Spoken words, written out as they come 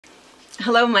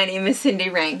Hello, my name is Cindy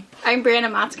Rang. I'm Brianna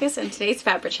Motzkus, and today's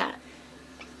FabriChat.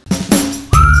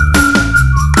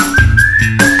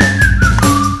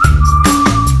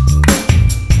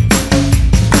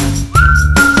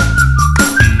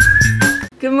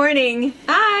 Good morning.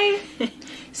 Hi.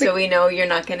 So we know you're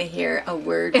not going to hear a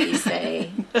word we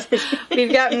say.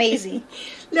 We've got Maisie.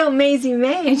 No, Maisie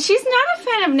May. And she's not a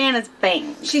fan of Nana's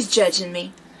bangs. She's judging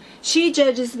me. She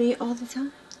judges me all the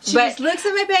time. She just looks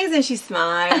at my bangs and she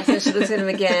smiles, and she looks at them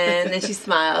again, and then she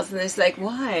smiles, and it's like,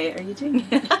 why are you doing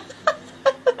that?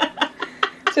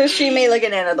 So she may look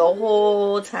at Nana the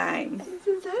whole time.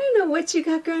 She says, I don't know what you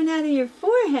got growing out of your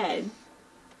forehead.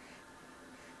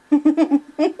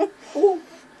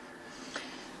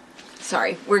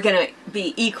 Sorry, we're going to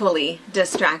be equally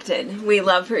distracted. We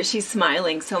love her. She's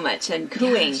smiling so much and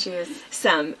cooing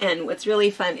some. And what's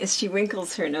really fun is she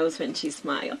wrinkles her nose when she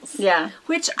smiles. Yeah.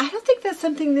 Which I don't think that's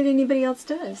something that anybody else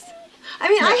does. I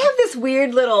mean, I have this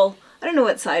weird little, I don't know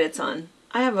what side it's on.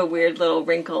 I have a weird little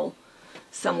wrinkle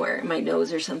somewhere in my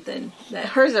nose or something. That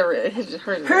Hers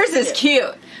is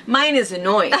cute. Mine is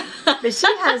annoying. But she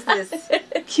has this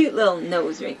cute little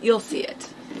nose ring. You'll see it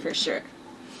for sure.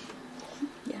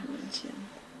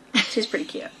 She's pretty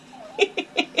cute.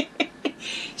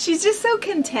 She's just so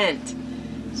content.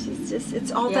 She's just,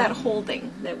 it's all that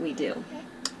holding that we do.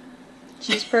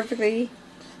 She's perfectly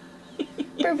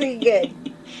good.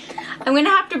 I'm going to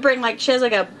have to bring, she has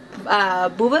a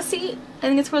booba seat, I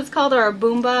think it's what it's called, or a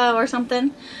boomba or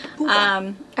something.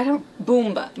 Boomba.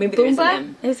 Boomba. Maybe Boomba? There's an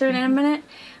M. Is there an M in it?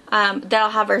 That'll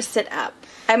have her sit up.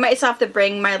 I might still have to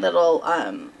bring my little,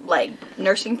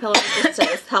 nursing pillow just to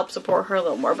help support her a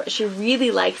little more. But she really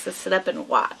likes to sit up and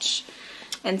watch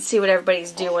and see what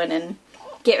everybody's doing and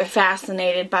get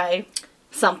fascinated by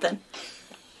something.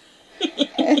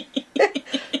 I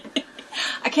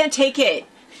can't take it.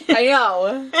 I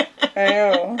know.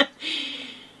 I'm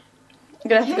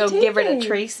going to have to go give her to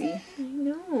Tracy. I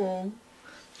know.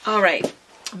 All right.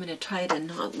 I'm going to try to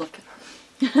not look at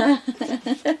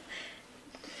her.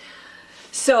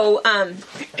 So,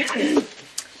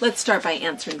 let's start by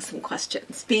answering some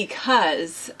questions,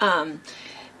 because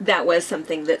that was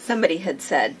something that somebody had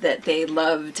said, that they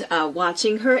loved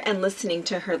watching her and listening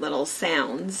to her little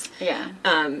sounds. Yeah.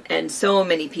 And so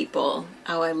many people,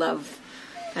 I love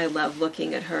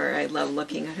looking at her. I love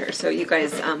looking at her. So you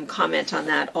guys comment on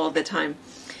that all the time.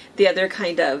 The other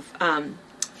kind of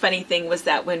funny thing was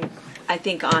that when, I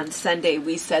think on Sunday,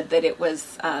 we said that it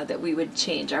was that we would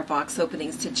change our box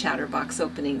openings to chatterbox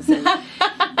openings, and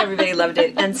everybody loved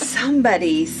it. And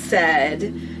somebody said,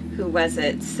 who was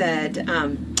it? Said,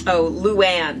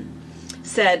 Luann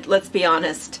said, let's be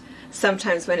honest,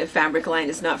 sometimes when a fabric line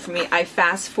is not for me, I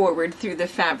fast forward through the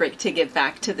fabric to get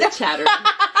back to the chatter.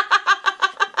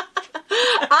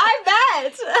 I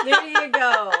bet. There you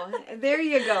go. There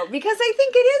you go. Because I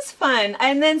think it is fun.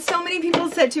 And then so many people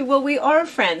said too, well, we are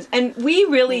friends. And we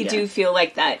really do feel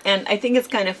like that. And I think it's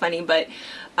kind of funny, but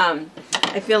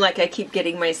I feel like I keep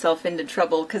getting myself into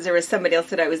trouble because there was somebody else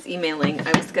that I was emailing.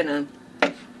 I was going to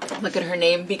look at her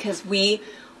name because we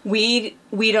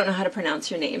don't know how to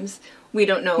pronounce your names. We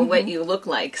don't know what you look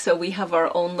like. So we have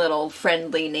our own little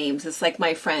friendly names. It's like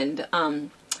my friend,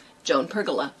 Joan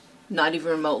Pergola. Not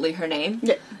even remotely her name.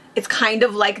 Yeah. It's kind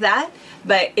of like that,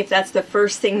 but if that's the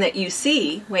first thing that you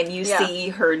see when you see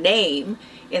her name,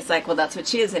 it's like, well, that's what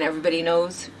she is, and everybody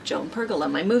knows Joan Pergola,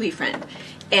 my movie friend.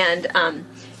 And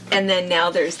then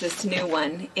now there's this new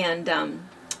one, and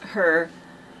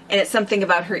it's something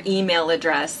about her email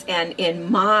address, and in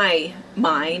my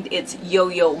mind, it's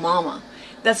Yo-Yo Mama.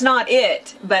 That's not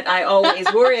it, but I always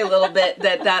worry a little bit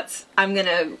that I'm going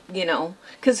to,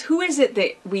 because who is it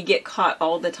that we get caught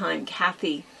all the time?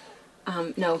 Kathy.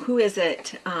 No, who is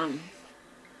it?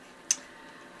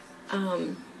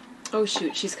 Oh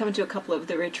shoot, she's coming to a couple of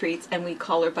the retreats and we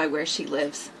call her by where she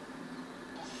lives.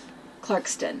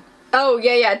 Clarkston. Oh,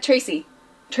 yeah, Tracy.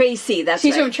 Tracy, that's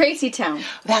She's right. from Tracy Town.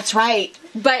 That's right.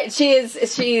 But she's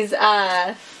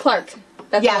Clark.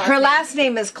 That's her last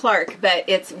name is Clark, but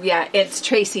it's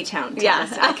Tracy Town. Yeah.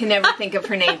 I can never think of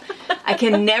her name. I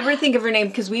can never think of her name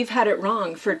because we've had it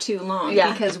wrong for too long.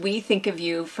 Yeah. Because we think of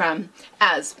you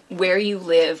as where you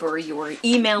live or your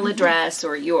email address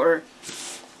or your,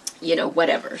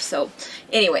 whatever. So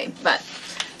anyway,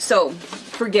 so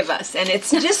forgive us. And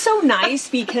it's just so nice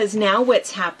because now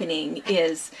what's happening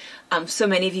is so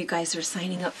many of you guys are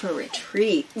signing up for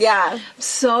retreat. Yeah.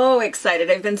 So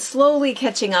excited. I've been slowly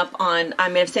catching up on,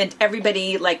 I've sent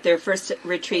everybody their first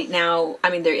retreat now,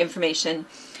 their information.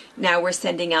 Now we're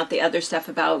sending out the other stuff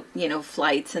about,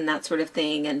 flights and that sort of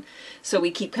thing. And so we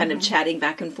keep kind of chatting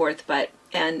back and forth.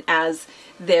 And as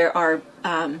there are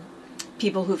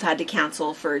people who've had to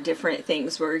cancel for different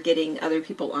things. We're getting other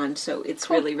people on, so it's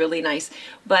really, really nice.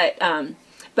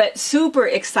 But super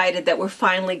excited that we're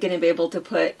finally going to be able to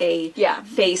put a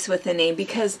face with a name,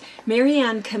 because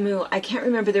Marianne Camus, I can't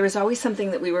remember, there was always something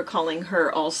that we were calling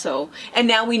her also. And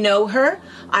now we know her.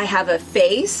 I have a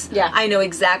face. Yeah. I know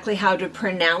exactly how to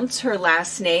pronounce her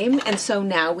last name. And so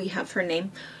now we have her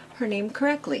name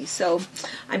correctly. So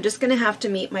I'm just going to have to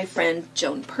meet my friend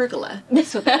Joan Pergola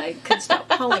so that I can stop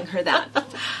calling her that.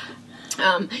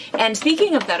 And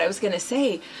speaking of that, I was going to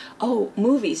say,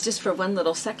 movies, just for one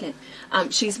little second.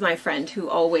 She's my friend who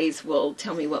always will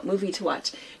tell me what movie to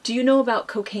watch. Do you know about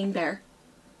Cocaine Bear?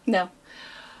 No.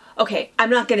 Okay,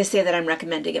 I'm not going to say that I'm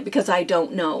recommending it because I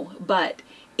don't know, but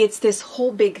it's this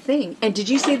whole big thing. And did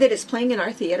you say that it's playing in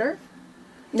our theater?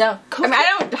 No. I mean,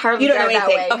 I don't hardly You don't know drive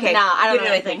anything. that way. Okay. No, I don't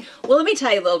know anything. Well, let me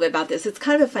tell you a little bit about this. It's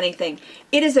kind of a funny thing.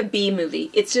 It is a B movie.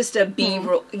 It's just a B,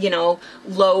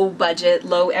 low budget,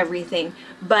 low everything.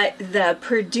 But the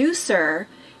producer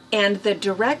and the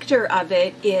director of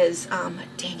it is,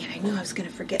 dang it, I knew I was going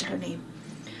to forget her name.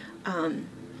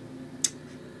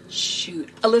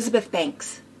 Elizabeth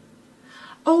Banks.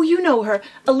 Oh, you know her.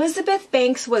 Elizabeth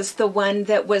Banks was the one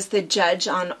that was the judge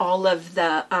on all of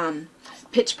the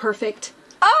Pitch Perfect.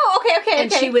 Oh, okay.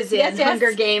 And she was in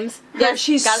Hunger Games. Yes,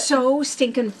 she's so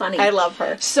stinking funny. I love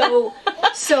her. So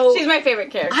she's my favorite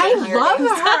character. I love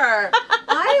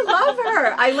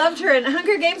her. I loved her in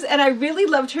Hunger Games, and I really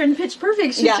loved her in Pitch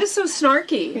Perfect. She's just so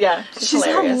snarky. Yeah, she's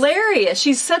hilarious.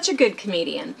 She's such a good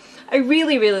comedian. I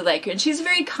really, really like her, and she's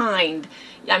very kind.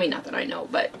 I mean, not that I know,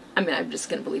 but I mean, I'm just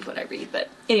going to believe what I read. But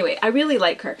anyway, I really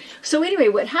like her. So anyway,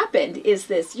 what happened is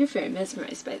this. You're very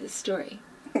mesmerized by this story.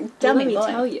 Let me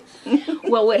tell you.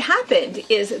 Well, what happened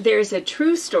is there's a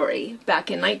true story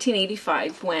back in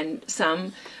 1985 when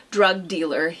some drug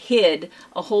dealer hid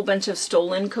a whole bunch of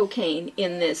stolen cocaine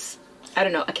in this, I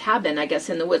don't know, a cabin, I guess,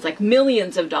 in the woods, like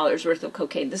millions of dollars worth of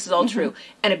cocaine. This is all true.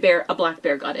 And a black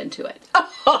bear got into it.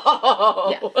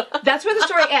 Yeah. That's where the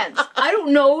story ends. I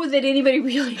don't know that anybody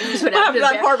really knows what happened to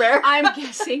the bear. Poor bear. I'm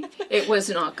guessing it was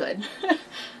not good.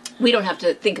 We don't have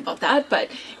to think about that,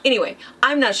 but anyway,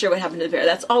 I'm not sure what happened to the bear.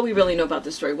 That's all we really know about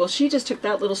the story. Well, she just took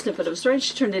that little snippet of a story and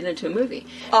she turned it into a movie.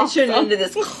 And she turned it into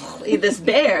this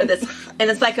bear, and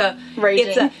it's like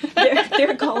raging.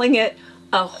 They're calling it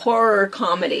a horror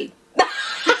comedy.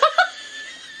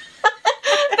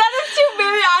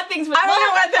 Things, I don't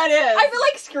know what that is. I feel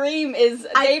like Scream is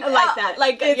like that.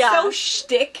 Like it's so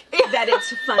shtick that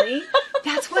it's funny.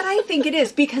 That's what I think it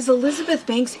is, because Elizabeth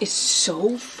Banks is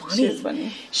so funny. She's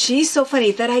funny. She's so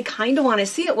funny that I kind of want to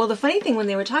see it. Well, the funny thing when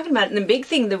they were talking about it, and the big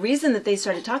thing, the reason that they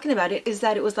started talking about it is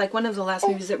that it was like one of the last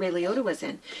movies that Ray Liotta was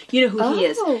in. You know who he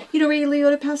is. You know, Ray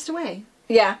Liotta passed away.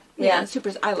 Yeah.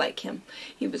 Super. I like him.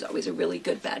 He was always a really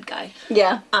good bad guy.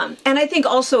 Yeah. And I think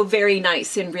also very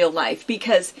nice in real life,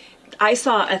 because I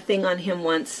saw a thing on him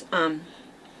once, I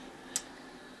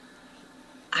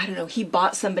don't know, he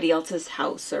bought somebody else's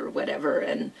house or whatever,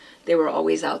 and they were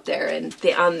always out there, and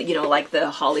they on, like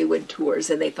the Hollywood tours,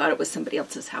 and they thought it was somebody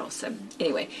else's house. And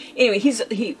anyway,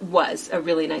 he was a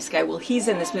really nice guy. Well, he's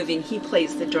in this movie, and he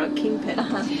plays the drug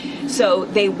kingpin. So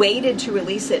they waited to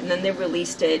release it, and then they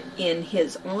released it in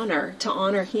his honor, to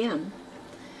honor him.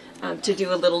 To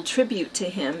do a little tribute to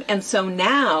him. And so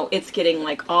now it's getting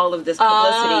like all of this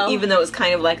publicity, even though it's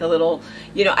kind of like a little,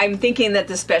 I'm thinking that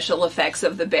the special effects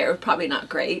of the bear are probably not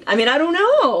great. I mean, I don't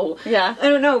know. Yeah. I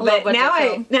don't know, but now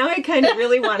I kind of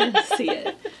really want to see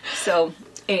it. So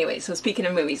anyway, so speaking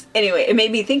of movies, it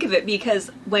made me think of it because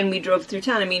when we drove through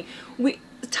town, I mean,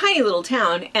 tiny little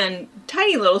town and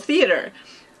tiny little theater,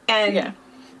 and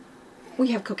we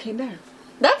have Cocaine Bear.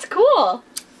 That's cool.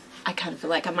 I kind of feel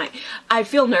like I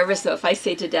feel nervous though if I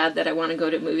say to Dad that I want to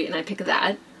go to a movie and I pick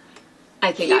that.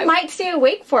 I think he might stay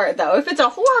awake for it though. If it's a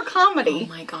horror comedy. Oh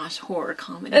my gosh, horror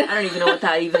comedy. I don't even know what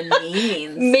that even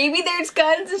means. Maybe there's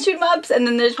guns and shoot 'em ups, and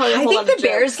then there's probably a whole lot of the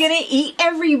bear's gonna eat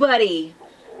everybody.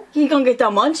 He's gonna get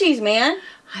the munchies, man.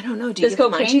 I don't know. Do you get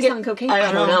munchies on cocaine?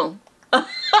 I don't know.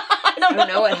 I don't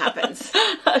know what happens.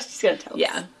 She's gonna tell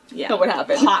us. Yeah. Know what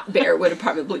happened. Pot bear would have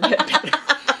probably been better.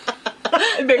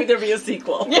 Maybe there'll be a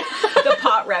sequel. Yeah. The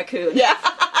pot raccoon. Yeah.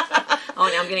 Oh,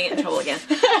 now I'm gonna get in trouble again.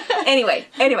 Anyway,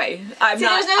 there's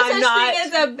no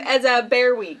such thing as a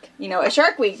bear week. A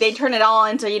Shark Week. They turn it all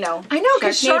into, I know,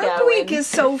 because Shark Week is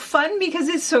so fun because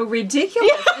it's so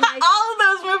ridiculous. Yeah. And all of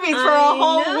those movies for a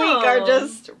whole week are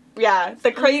just,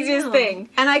 the craziest thing.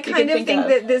 And I kind of think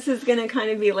that this is gonna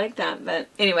kind of be like that. But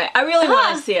anyway, I really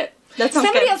want to see it.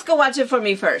 Somebody else go watch it for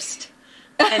me first.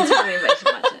 And tell me if I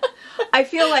should watch it. I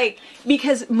feel like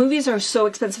because movies are so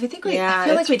expensive. I think I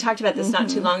feel like we talked about this not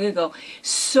too long ago.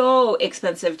 So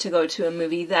expensive to go to a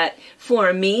movie that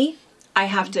for me, I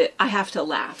have to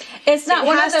laugh. It's not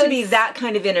it has to be that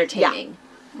kind of entertaining.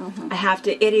 Yeah.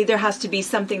 It either has to be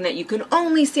something that you can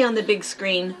only see on the big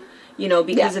screen, you know,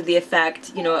 because of the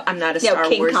effect. You know, I'm not a Star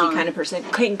Warsy kind of person.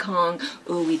 King Kong.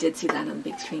 Ooh, we did see that on the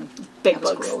big screen. Big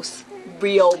bugs. Gross.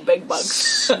 Real big bugs.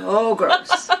 So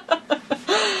gross.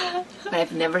 But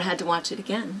I've never had to watch it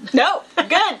again. No,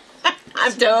 good.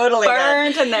 I'm totally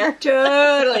burnt in there.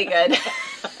 Totally good.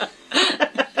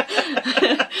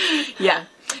 Yeah.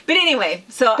 But anyway,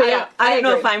 so I don't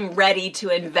know if I'm ready to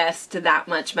invest that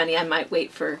much money. I might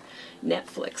wait for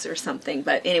Netflix or something.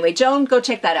 But anyway, Joan, go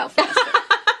check that out faster.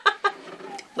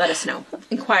 Let us know.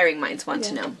 Inquiring minds want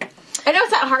to know. I know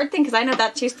it's that hard thing because I know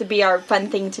that used to be our fun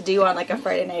thing to do on like a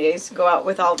Friday night. Is go out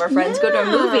with all of our friends, go to a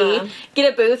movie,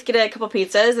 get a booth, get a couple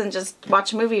pizzas, and just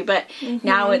watch a movie. But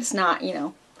now it's not, you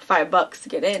know, $5 to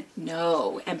get in.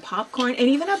 No, and popcorn, and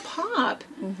even a pop.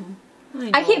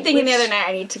 I keep thinking the other night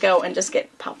I need to go and just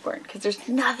get popcorn because there's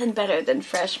nothing better than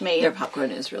fresh made. Their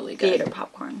popcorn is really good. Theater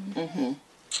popcorn.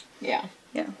 Yeah.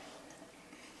 Yeah.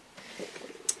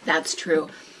 That's true.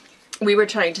 We were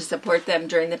trying to support them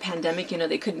during the pandemic. You know,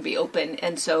 they couldn't be open.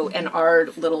 And so, and our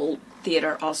little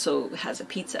theater also has a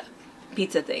pizza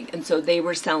thing. And so they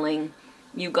were selling,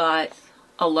 you got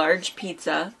a large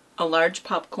pizza, a large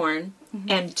popcorn,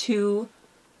 and 2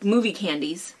 movie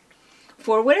candies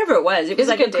for whatever it was. It was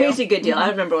like a crazy good deal. I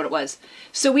don't remember what it was.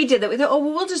 So we did that. We thought, oh,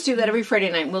 well, we'll just do that every Friday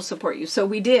night and we'll support you. So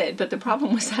we did. But the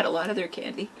problem was that a lot of their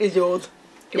candy is old.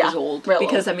 It was old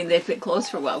because I mean they fit close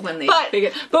for well when they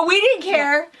figured. But we didn't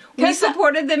care. We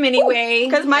supported them anyway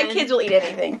because my kids will eat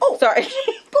anything. Oh, sorry.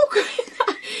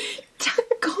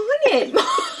 Doggone it!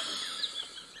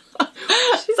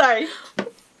 Sorry. I'm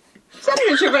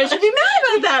not sure if I should be mad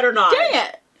about that or not. Dang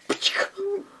it,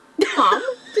 Mom!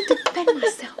 To defend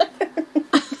myself.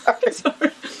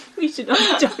 Sorry. We should not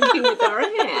be talking with our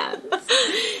hands.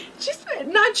 She's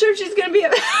not sure if she's going to be. She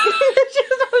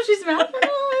doesn't know if she's mad or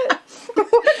not.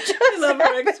 I love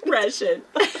her expression.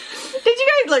 Did you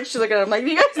guys look? She's looking at him like,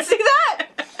 do you guys see that?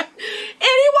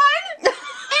 Anyone?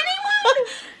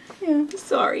 Anyone? Yeah.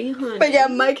 Sorry, honey. But yeah,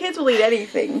 my kids will eat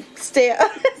anything.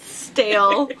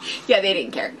 Stale. Yeah, they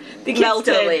didn't care. The kids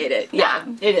still ate it. Yeah,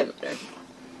 it didn't matter.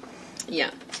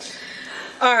 Yeah.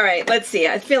 All right, let's see.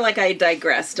 I feel like I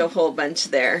digressed a whole bunch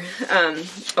there.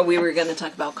 We were going to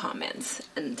talk about comments,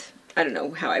 and I don't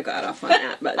know how I got off on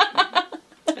that, but I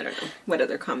don't know what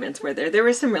other comments were there. There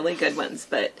were some really good ones,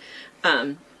 but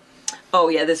oh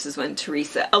yeah, this is when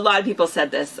Teresa. A lot of people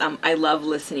said this. I love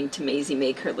listening to Maisie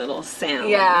make her little sounds.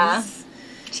 Yeah,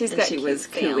 she was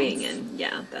cooing, and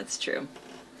yeah, that's true.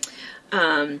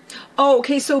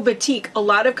 Okay, so batik. A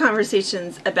lot of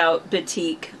conversations about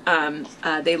batik.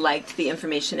 They liked the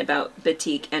information about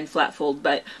batik and flat fold,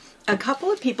 but a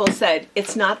couple of people said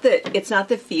it's not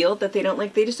the feel that they don't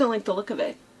like. They just don't like the look of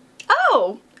it.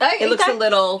 Oh, it looks a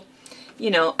little, you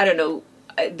know, I don't know.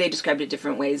 They described it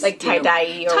different ways, like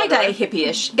tie-dye, tie-dye,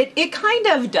 hippie-ish. It kind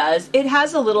of does. It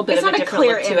has a little bit of a different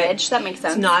look to it. It's not a clear image. That makes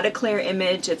sense. It's not a clear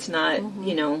image. It's not,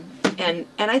 you know. And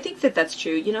I think that's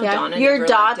true. You know, Donna. Your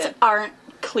dots aren't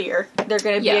clear. They're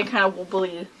going to be a kind of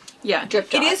wobbly. Yeah,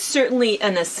 drip it is certainly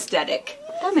an aesthetic.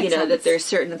 That makes sense. That there's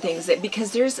certain things that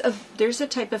because there's a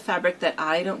type of fabric that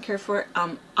I don't care for.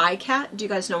 ICAT. Do you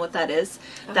guys know what that is?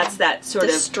 That's that sort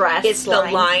of stress. It's the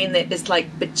line that is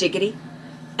like bajiggity.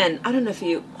 And I don't know if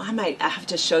I might have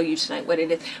to show you tonight what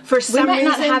it is. For some reason, we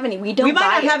might not have any. We might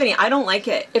not have any. I don't like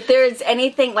it. If there's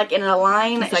anything like in a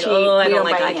line, it's like, I don't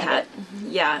like ICAT.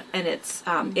 Yeah, and it's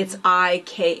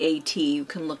IKAT. You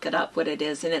can look it up what it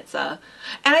is, and it's and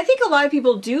I think a lot of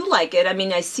people do like it. I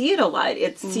mean, I see it a lot.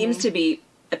 It seems to be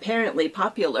apparently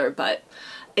popular, but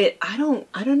I don't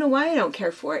know why I don't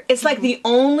care for it. It's like the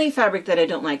only fabric that I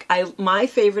don't like. My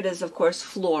favorite is of course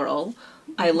floral.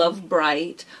 I love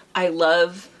bright. I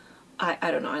love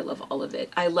all of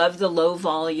it. I love the low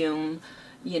volume,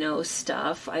 you know,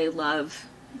 stuff. I love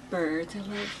birds.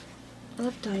 I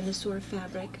love dinosaur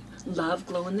fabric. Love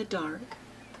glow in the dark.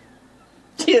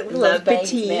 Love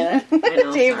batik. I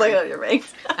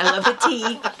love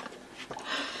batik.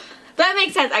 That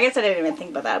makes sense. I guess I didn't even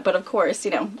think about that. But of course, you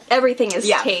know, everything is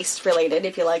taste related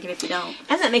if you like it, if you don't.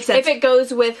 And that makes sense. If it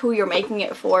goes with who you're making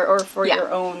it for or for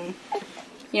your own,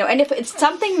 you know, and if it's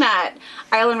something that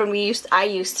I learned when I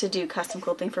used to do custom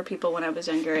quilting for people when I was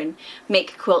younger and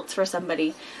make quilts for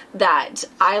somebody, that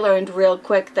I learned real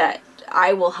quick that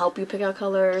I will help you pick out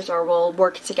colors, or we'll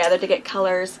work together to get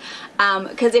colors.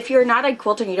 Because if you're not a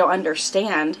quilter and you don't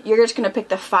understand, you're just going to pick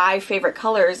the 5 favorite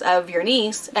colors of your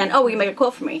niece and, oh, you make a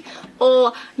quilt for me.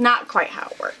 Well, not quite how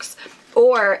it works.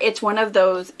 Or it's one of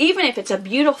those, even if it's a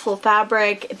beautiful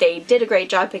fabric, they did a great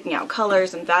job picking out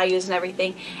colors and values and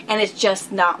everything, and it's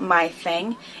just not my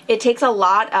thing. It takes a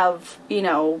lot of, you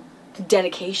know,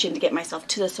 dedication to get myself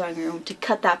to the sewing room, to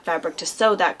cut that fabric, to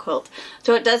sew that quilt.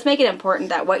 So it does make it important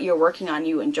that what you're working on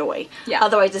you enjoy. Yeah.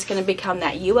 Otherwise it's going to become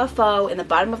that UFO in the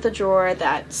bottom of the drawer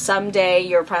that someday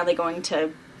you're finally going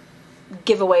to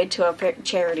give away to a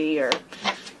charity or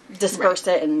disperse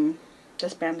it and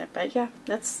disband it. But yeah,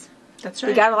 that's right.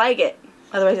 You gotta like it.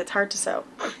 Otherwise it's hard to sew.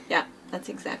 Yeah, that's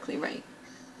exactly right.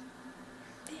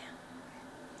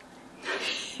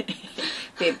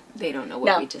 Yeah. They don't know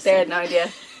what we just said. They had no idea.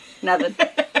 Nothing.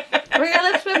 Were your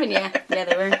lips moving? Yeah. Yeah,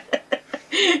 they were.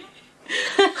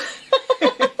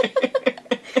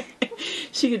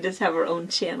 She could just have her own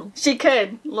channel. She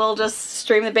could. Little just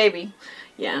stream the baby.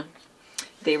 Yeah.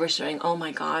 They were showing, oh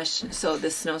my gosh, so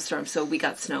this snowstorm, so we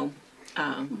got snow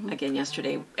again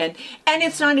yesterday. And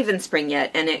it's not even spring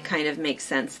yet, and it kind of makes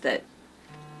sense that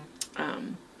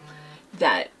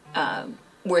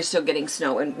we're still getting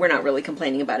snow, and we're not really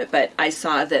complaining about it, but I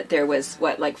saw that there was,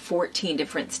 like 14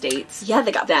 different states. Yeah,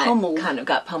 they got pummeled. Kind of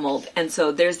got pummeled. And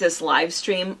so there's this live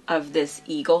stream of this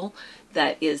eagle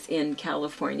that is in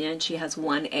California, and she has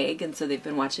 1 egg, and so they've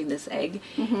been watching this egg.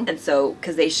 And so,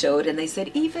 because they showed, and they said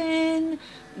even,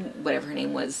 whatever her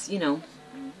name was, you know,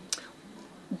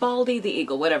 Baldy the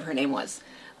eagle, whatever her name was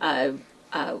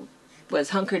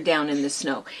hunkered down in the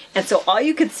snow. And so all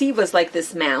you could see was like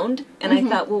this mound. And I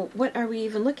thought, well, what are we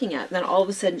even looking at? And then all of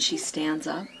a sudden she stands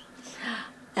up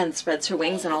and spreads her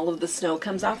wings, and all of the snow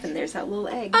comes off, and there's that little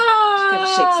egg. She kind of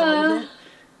shakes a little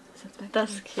bit.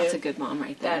 That's cute. That's a good mom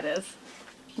right there. That is.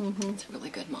 It's a really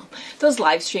good mom. Those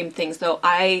live stream things, though,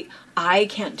 I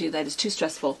can't do that. It's too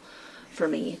stressful for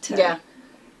me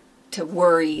to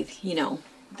worry, you know,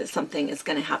 that something is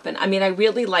going to happen. I mean, I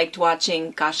really liked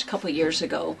watching, gosh, a couple years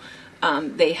ago,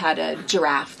 they had a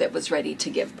giraffe that was ready to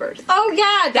give birth. Oh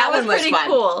yeah, that was pretty fun,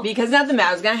 cool. because nothing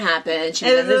bad was going to happen. She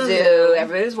was in the zoo,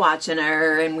 everybody was watching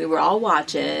her, and we were all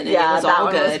watching, and it was all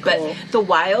good. Was cool. But the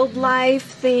wildlife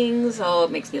things,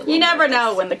 it makes me a little You never nervous.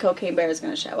 know when the cocaine bear is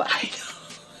going to show up. I know.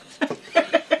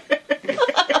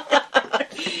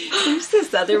 There's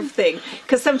this other thing,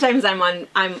 because sometimes I'm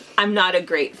not a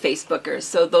great Facebooker,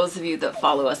 so those of you that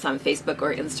follow us on Facebook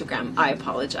or Instagram, I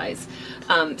apologize.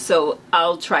 So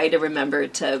I'll try to remember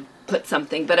to put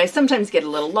something, but I sometimes get a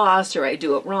little lost or I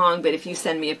do it wrong. But if you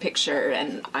send me a picture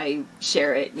and I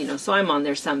share it, you know, so I'm on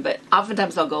there some, but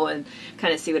oftentimes I'll go and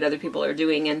kind of see what other people are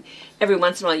doing, and every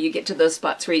once in a while you get to those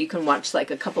spots where you can watch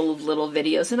like a couple of little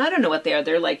videos, and I don't know what they are.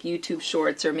 They're like YouTube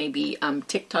shorts or maybe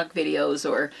TikTok videos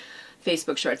or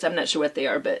Facebook shorts. I'm not sure what they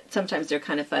are, but sometimes they're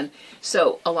kind of fun.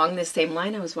 So along this same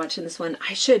line, I was watching this one.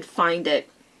 I should find it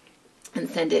and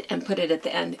send it and put it at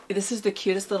the end. This is the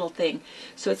cutest little thing.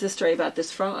 So it's a story about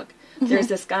this frog. There's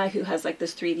this guy who has like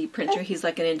this 3D printer. He's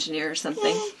like an engineer or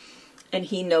something. And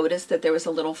he noticed that there was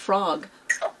a little frog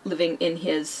living in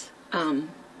his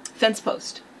fence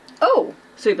post. Oh.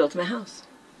 So he built him a house.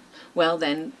 Well,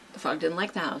 then the frog didn't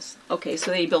like the house. Okay,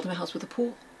 so then he built him a house with a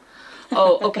pool.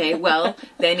 Oh, okay, well,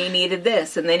 then he needed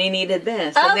this, and then he needed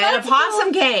this, and then a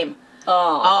possum came.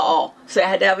 Oh. So I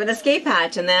had to have an escape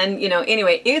hatch, and then, you know,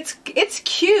 anyway, it's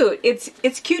cute.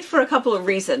 It's cute for a couple of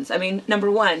reasons. I mean, number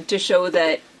one, to show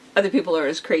that other people are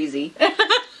as crazy,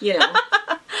 you know,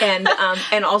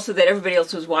 and also that everybody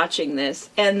else was watching this,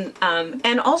 and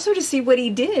also to see what he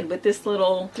did with this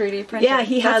little 3D printer. Yeah,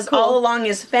 he has cool. All along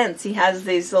his fence. He has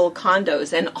these little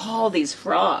condos and all these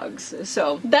frogs.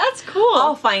 So that's cool.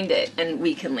 I'll find it and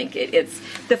we can link it. It's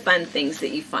the fun things that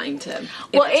you find to.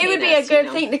 Well, it would be a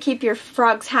good thing to keep your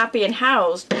frogs happy and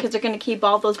housed, because they're going to keep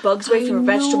all those bugs away from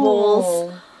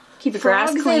vegetables. Keep your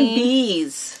grass clean. And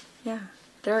bees. Yeah,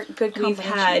 they're a good combination. We've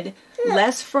had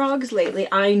less frogs lately.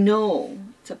 I know.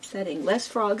 It's upsetting. Less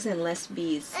frogs and less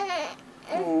bees.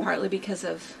 Partly because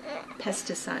of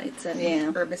pesticides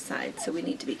and herbicides, so we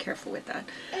need to be careful with that.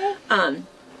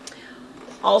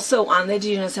 Also on the, did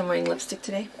you notice I'm wearing lipstick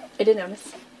today? I did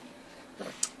notice.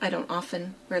 I don't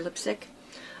often wear lipstick.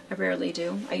 I rarely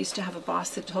do. I used to have a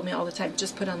boss that told me all the time,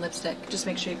 just put on lipstick. Just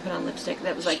make sure you put on lipstick.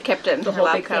 That was like, kept it in the her whole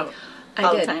lab big coat.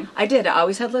 thing. I did. I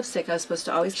always had lipstick. I was supposed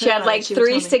to always put She had it on, like she would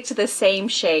 3 tell me. sticks of the same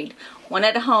shade. One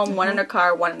at home, one in her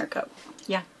car, one in her coat.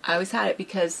 Yeah, I always had it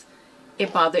because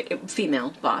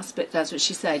female boss, but that's what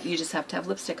she said, you just have to have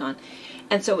lipstick on.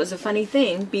 And so it was a funny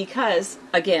thing because,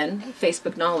 again,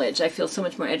 Facebook knowledge, I feel so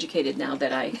much more educated now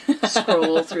that I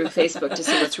scroll through Facebook to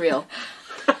see what's real.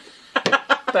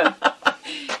 But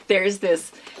there's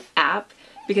this app,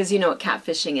 because you know what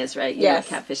catfishing is, right? You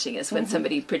Yes. know what catfishing is when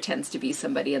somebody pretends to be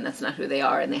somebody and that's not who they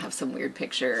are, and they have some weird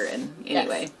picture, and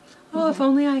anyway. Yes. Oh, if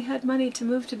only I had money to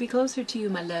move to be closer to you,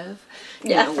 my love.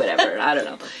 You Yeah. know, whatever. I don't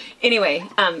know. Anyway,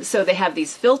 so they have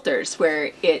these filters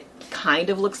where it kind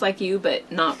of looks like you, but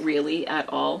not really at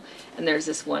all. And there's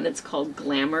this one, it's called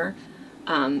Glamour.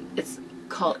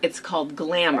 It's called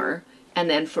Glamour. And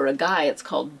then for a guy, it's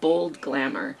called Bold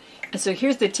Glamour. And so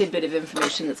here's the tidbit of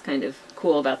information that's kind of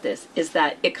cool about this, is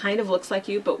that it kind of looks like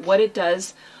you, but what it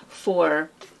does for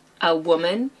a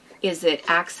woman is it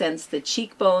accents the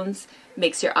cheekbones,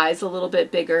 makes your eyes a little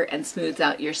bit bigger, and smooths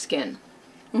out your skin.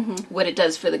 What it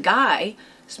does for the guy,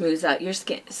 smooths out your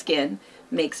skin,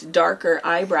 makes darker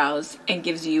eyebrows, and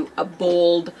gives you a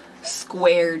bold,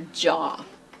 squared jaw.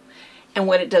 And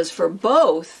what it does for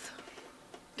both,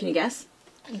 can you guess?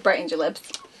 Brightens your lips.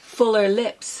 Fuller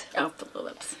lips. Oh, fuller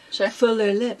lips. Sure.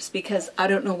 Fuller lips, because I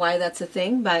don't know why that's a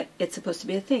thing, but it's supposed to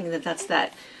be a thing,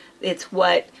 it's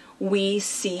what we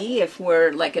see if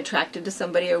we're like attracted to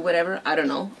somebody or whatever. I don't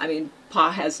know. I mean,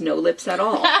 Pa has no lips at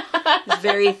all.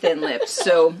 Very thin lips.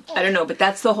 So I don't know, but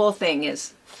that's the whole thing,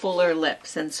 is fuller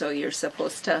lips. And so you're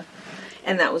supposed to,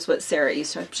 and that was what Sarah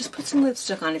used to, just put some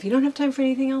lipstick on. If you don't have time for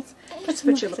anything else, just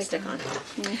put your lipstick on.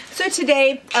 So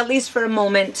today, at least for a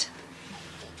moment,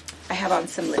 I have on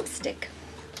some lipstick.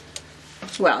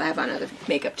 Well, I have on other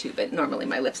makeup too, but normally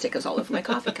my lipstick is all over my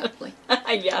coffee cup. Like,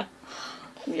 Yeah.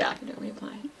 yeah, I don't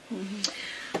reply.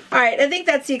 All right, I think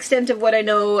that's the extent of what I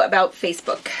know about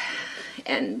Facebook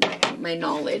and my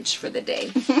knowledge for the day.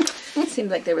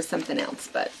 Seemed like there was something else,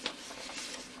 but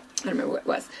I don't remember what it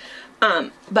was.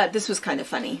 But this was kind of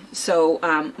funny. So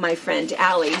my friend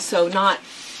Allie, so not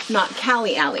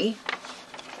Callie Allie,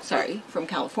 sorry, from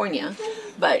California,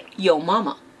 but Yo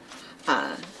Mama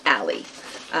Allie.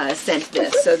 Sent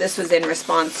this. So this was in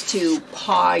response to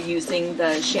Pa using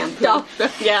the shampoo.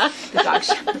 Yeah. The dog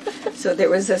shampoo. So there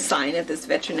was a sign at this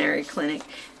veterinary clinic,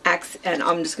 and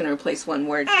I'm just going to replace one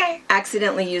word.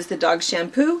 Accidentally used the dog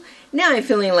shampoo. Now I'm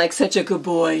feeling like such a good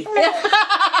boy.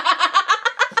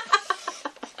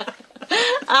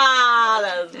 Ah,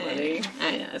 that was funny.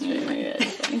 I know, that's pretty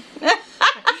funny.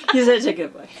 You're such a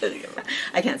good boy.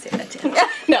 I can't say that to him.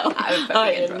 No. I would put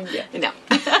me in trouble. Yeah. No.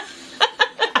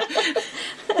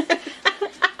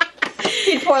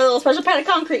 He'd pour a little special pan of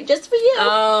concrete just for you.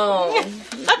 Oh,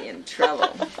 you'd be in trouble.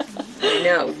 I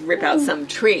know, rip out some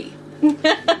tree.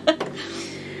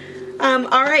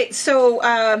 All right, so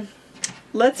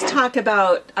let's talk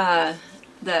about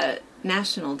the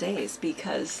national days,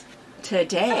 because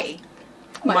today,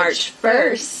 March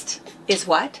 1st, is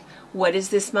what? What is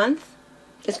this month?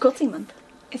 It's quilting month.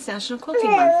 It's National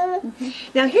Quilting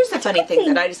Month. Now, here's the funny thing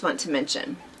that I just want to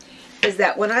mention, is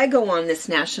that when I go on this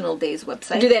National Days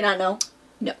website... Do they not know?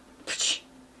 No. Of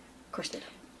course they don't.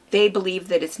 They believe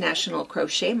that it's National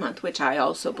Crochet Month, which I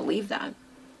also believe that.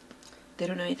 They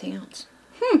don't know anything else.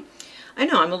 I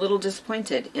know, I'm a little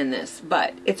disappointed in this,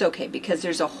 but it's okay because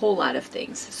there's a whole lot of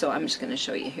things. So I'm just going to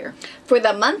show you here. For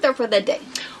the month or for the day?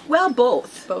 Well,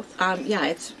 both. Both. Yeah,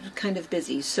 it's kind of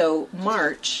busy. So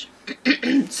March.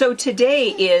 So today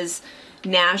is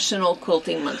National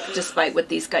Quilting Month, despite what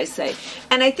these guys say.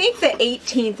 And I think the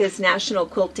 18th is National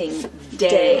Quilting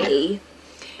Day.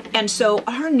 And so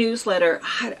our newsletter,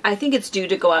 I think it's due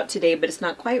to go out today, but it's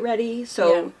not quite ready.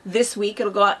 So this week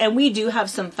it'll go out. And we do have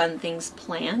some fun things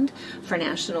planned for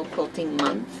National Quilting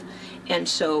Month. And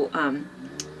so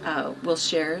we'll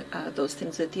share those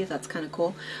things with you. That's kind of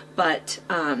cool. But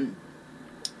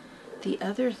the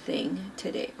other thing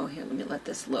today, oh, here, let me let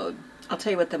this load. I'll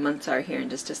tell you what the months are here in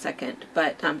just a second.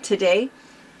 But today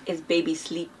is Baby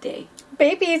Sleep Day.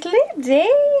 Baby Sleep Day?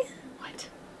 What?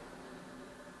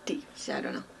 D. I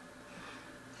don't know.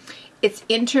 It's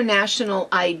International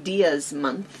Ideas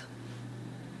Month.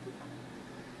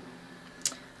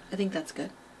 I think that's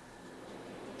good.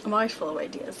 I'm always full of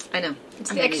ideas. I know. It's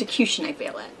the execution I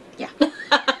fail at. Yeah.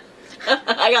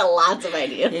 I got lots of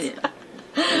ideas.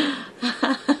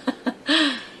 Yeah.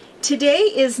 Today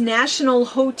is National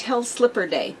Hotel Slipper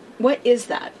Day. What is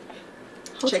that?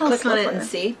 Should I click on it and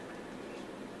see?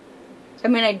 I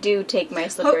mean, I do take my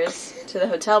slippers to the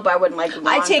hotel, but I wouldn't like them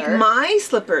I on take her. my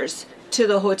slippers to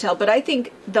the hotel, but I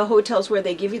think the hotels where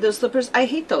they give you those slippers, I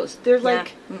hate those. They're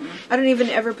like, I don't even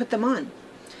ever put them on.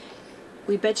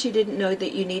 We bet you didn't know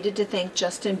that you needed to thank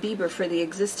Justin Bieber for the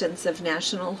existence of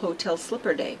National Hotel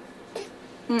Slipper Day.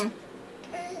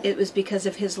 it was because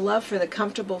of his love for the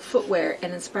comfortable footwear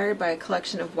and inspired by a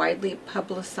collection of widely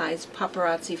publicized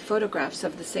paparazzi photographs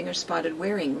of the singer spotted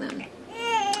wearing them.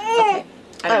 Okay.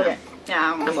 I don't know.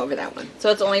 Yeah. I'm over that one. So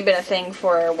it's only been a thing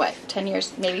for, what, 10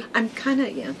 years, maybe? I'm kind of,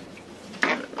 yeah.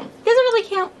 I don't know. Doesn't really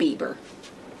count. Bieber.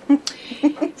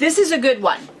 This is a good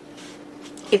one.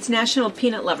 It's National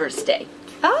Peanut Lovers Day.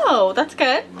 Oh, that's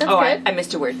good. That's good. I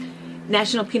missed a word.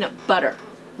 National Peanut Butter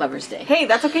Lovers Day. Hey,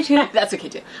 that's okay too. That's okay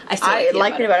too. I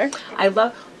like peanut butter. I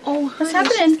love. Oh, what's honey,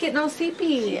 happening? she's getting all sleepy.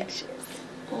 Yeah, she is.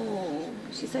 Oh,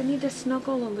 she said, I need to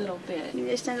snuggle a little bit. You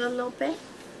just snuggle a little bit?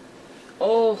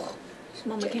 Oh,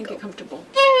 Mama can't get comfortable.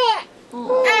 Oh,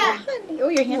 Oh,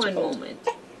 your hands one are cold. moment.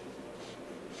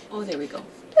 Oh, there we go.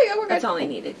 There you go, we're good. That's all I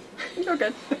needed. You're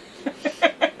good.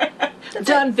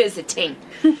 Done visiting.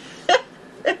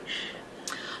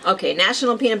 Okay,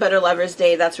 National Peanut Butter Lovers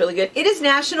Day. That's really good. It is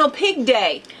National Pig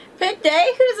Day. Pig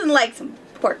Day? Who doesn't like some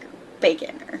pork,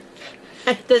 bacon, or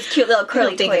those cute little curly I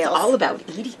don't think tails? it's all about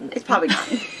eating. It's probably not.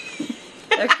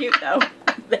 They're cute though.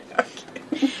 They are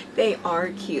cute. They are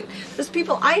cute. Those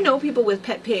people, I know people with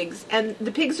pet pigs, and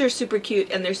the pigs are super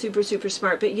cute, and they're super, super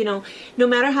smart, but you know, no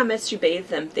matter how much you bathe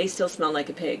them, they still smell like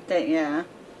a pig. Yeah.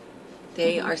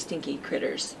 They are stinky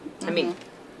critters. I mean,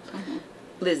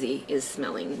 Lizzie is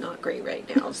smelling not great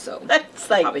right now, so That's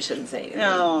like, probably shouldn't say anything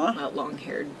Aw. about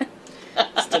long-haired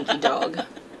stinky dog.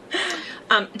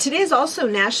 Today is also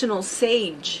National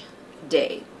Sage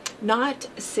Day. Not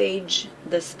sage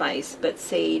the spice, but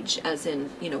sage as in,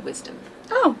 you know, wisdom.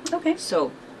 oh, okay.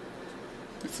 So,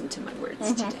 listen to my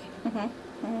words today.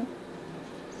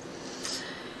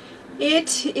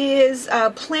 It is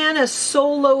Plan a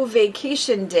Solo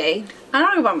Vacation Day. I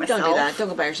don't know about myself. Don't do that. Don't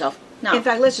go by yourself. No. In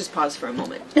fact, let's just pause for a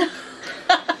moment.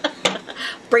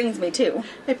 Brings me to.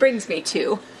 It brings me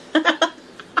to.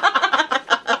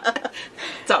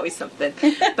 It's always something.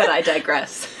 But I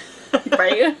digress.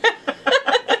 Right?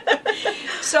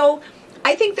 So,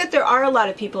 I think that there are a lot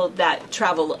of people that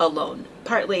travel alone.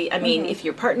 Partly, I mean, if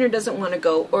your partner doesn't want to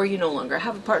go, or you no longer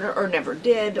have a partner, or never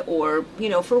did, or, you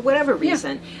know, for whatever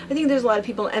reason. I think there's a lot of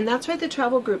people, and that's why the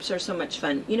travel groups are so much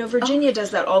fun. You know, Virginia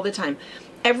does that all the time.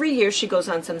 Every year she goes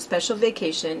on some special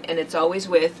vacation, and it's always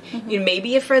with, you know,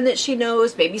 maybe a friend that she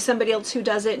knows, maybe somebody else who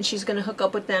does it, and she's going to hook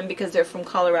up with them because they're from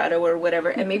Colorado or whatever,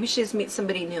 and maybe she just meets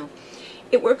somebody new.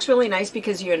 It works really nice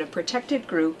because you're in a protected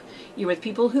group, you're with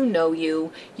people who know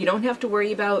you, you don't have to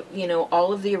worry about, you know,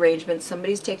 all of the arrangements,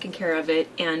 somebody's taking care of it,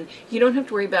 and you don't have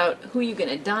to worry about who you're going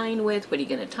to dine with, what are you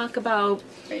going to talk about,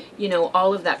 Right. you know,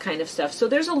 all of that kind of stuff. So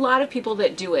there's a lot of people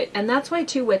that do it, and that's why,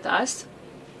 too, with us,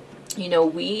 you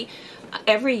know,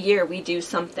 every year we do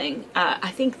something. I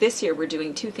think this year we're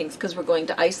doing two things because we're going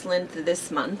to Iceland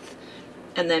this month.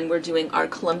 And then we're doing our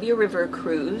Columbia River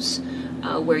cruise,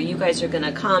 where you guys are going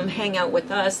to come hang out with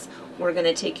us. We're going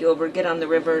to take you over, get on the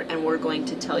river, and we're going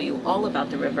to tell you all about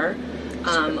the river.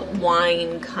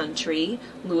 Wine country,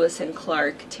 Lewis and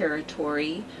Clark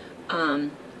territory,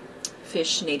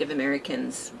 fish, Native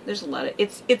Americans. There's a lot of,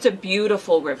 it's a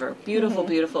beautiful river,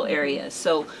 beautiful area.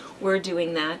 So we're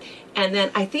doing that. And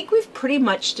then I think we've pretty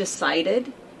much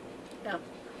decided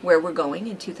where we're going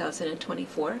in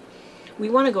 2024. We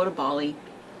want to go to Bali.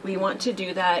 We want to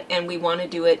do that, and we want to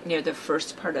do it near the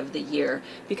first part of the year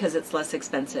because it's less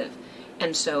expensive.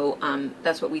 And so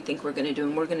that's what we think we're going to do,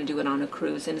 and we're going to do it on a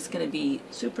cruise, and it's going to be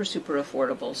super, super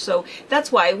affordable. So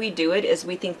that's why we do it, is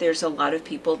we think there's a lot of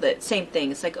people that, same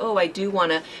thing, it's like, oh, I do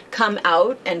want to come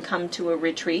out and come to a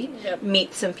retreat,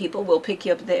 meet some people, we'll pick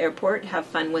you up at the airport, have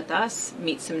fun with us,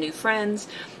 meet some new friends,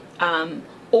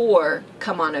 or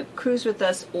come on a cruise with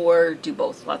us, or do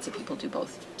both. Lots of people do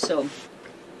both. So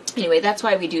anyway, that's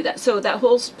why we do that. So that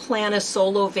whole Plan a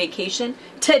Solo Vacation,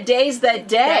 today's the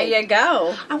day. There you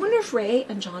go. I wonder if Ray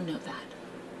and John know that.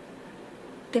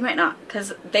 They might not,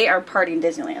 because they are partying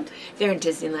Disneyland. They're in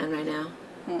Disneyland right now.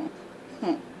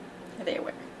 Are they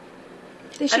aware?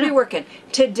 They should be working.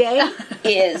 Today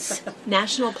Is.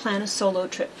 National Plan a Solo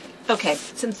Trip. Okay,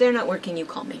 since they're not working, you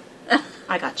call me.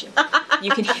 I got you.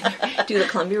 You can either do the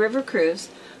Columbia River Cruise,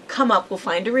 come up, we'll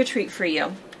find a retreat for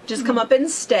you. Just come up and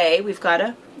stay. We've got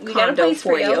a condo place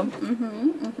for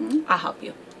you. I'll help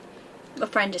you. We'll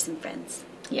find you some friends.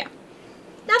 Yeah.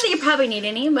 Not that you probably need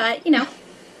any, but, you know.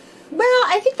 Well,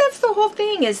 I think that's the whole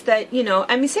thing, is that, you know,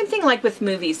 I mean, same thing like with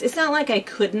movies. It's not like I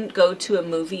couldn't go to a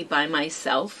movie by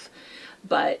myself,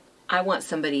 but I want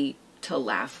somebody to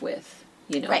laugh with,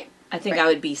 you know. Right. I think I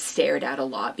would be stared at a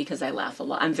lot because I laugh a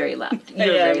lot. I'm very loud. You're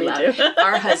Yeah, very me loud. too.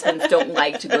 Our husbands don't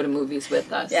like to go to movies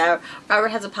with us. Yeah, Robert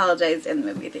has apologized in the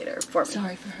movie theater for me.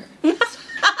 Sorry for her.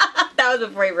 That was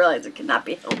before he realized it could not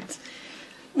be helped.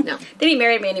 No. Then he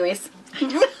married me anyways.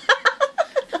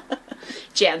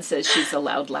 Jan says she's a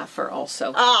loud laugher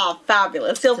also. Oh,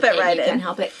 fabulous. Still fit right You in. can't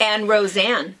help it. And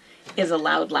Roseanne is a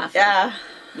loud laugher. Yeah.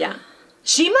 Yeah.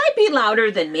 She might be louder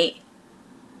than me.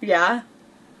 Yeah.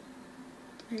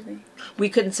 Really? We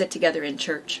couldn't sit together in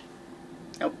church.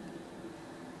 Nope.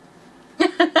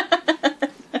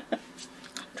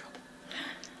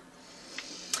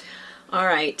 All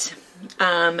right.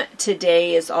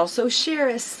 Today is also Share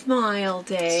a Smile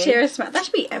Day. Share a smile. That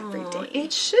should be every day.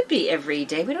 It should be every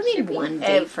day. We don't need one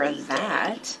day for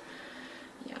that.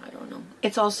 Yeah, I don't know.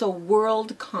 It's also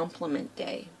World Compliment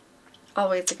Day.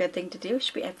 Always a good thing to do.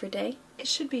 Should be every day. It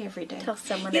should be every day. Tell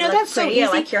someone you they know, look that's so pretty. easy. I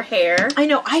like your hair. I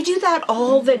know. I do that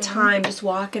all the time, just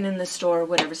walking in the store or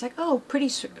whatever. It's like, oh, pretty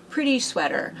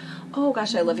sweater. Oh,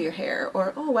 gosh, I love your hair.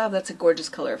 Or, oh, wow, that's a gorgeous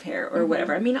color of hair. Or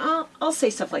whatever. I mean, I'll say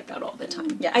stuff like that all the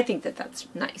time. Yeah. I think that that's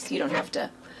nice. You don't have to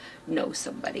know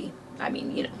somebody. I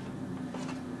mean, you know.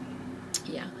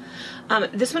 Yeah.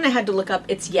 This one I had to look up.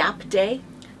 It's Yap Day.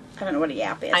 I don't know what a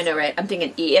yap is. I know, right? I'm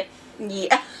thinking yep.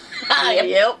 Yeah.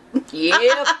 Yep.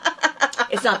 Yep.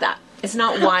 It's not that. It's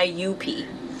not Y-U-P.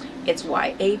 It's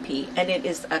Y-A-P. And it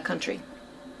is a country.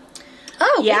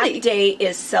 Oh, Yap really? Day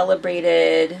is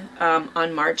celebrated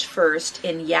on March 1st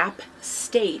in Yap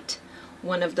State,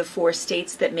 one of the 4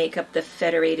 states that make up the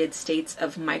Federated States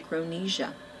of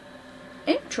Micronesia.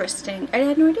 Interesting. I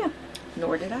had no idea.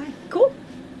 Nor did I. Cool.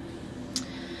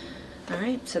 All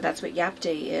right, so that's what Yap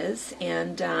Day is.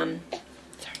 And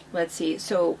let's see.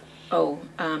 So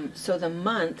the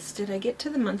months, did I get to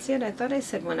the months yet? I thought I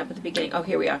said one up at the beginning. Oh,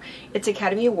 here we are. It's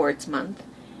Academy Awards month.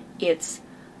 It's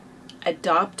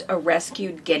Adopt a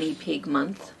Rescued Guinea Pig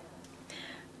month.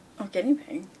 Oh, guinea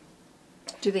pig.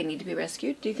 Do they need to be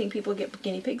rescued? Do you think people get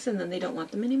guinea pigs and then they don't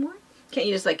want them anymore? Can't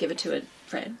you just like give it to a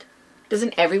friend?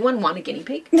 Doesn't everyone want a guinea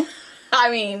pig? I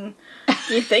mean,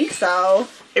 you think so.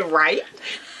 Right?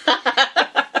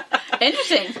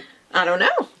 Interesting. I don't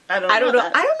know. I don't know. I don't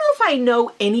know if I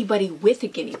know anybody with a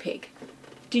guinea pig.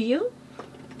 Do you?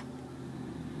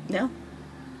 No.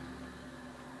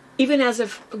 Even as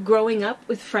of growing up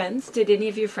with friends, did any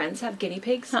of your friends have guinea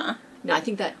pigs? Uh-uh. No, I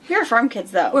think that... We were farm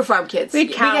kids, though. We're farm kids.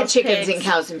 We had chickens pigs. and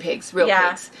cows and pigs, real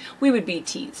pigs. We would be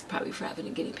teased probably for having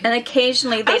a guinea pig. And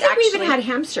occasionally they'd I think actually... we even had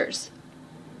hamsters.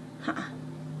 Huh.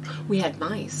 We had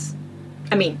mice.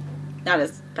 I mean... Not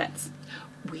as pets.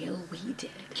 Well, we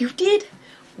did. You did?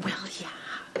 Well, yeah.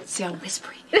 See, I'm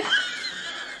whispering.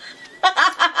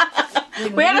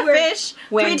 We had a fish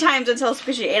 3 times until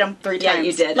Squishy ate them 3 times. Yeah,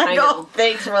 you did. Let I go. know.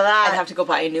 Thanks for that. I'd have to go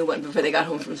buy a new one before they got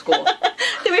home from school.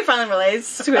 Then we finally realized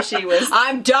Squishy was...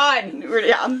 I'm done!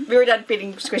 we were done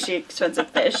feeding Squishy expensive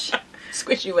fish.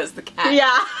 Squishy was the cat.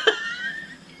 Yeah.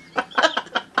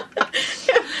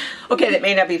 Okay, that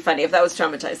may not be funny. If that was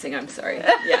traumatizing, I'm sorry.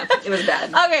 Yeah, it was bad.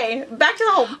 Okay, back to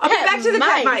the whole Back to the mice.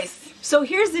 pet mice. So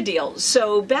here's the deal.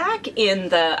 So back in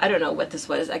the, I don't know what this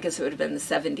was, I guess it would have been the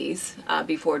 70s,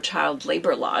 before child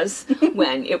labor laws,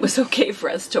 when it was okay for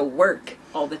us to work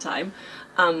all the time,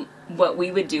 what we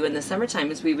would do in the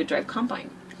summertime is we would drive combine.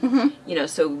 Mm-hmm. You know,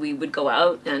 so we would go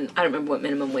out, and I don't remember what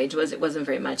minimum wage was. It wasn't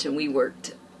very much, and we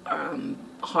worked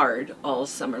hard all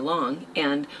summer long.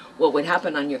 And what would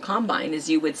happen on your combine is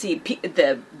you would see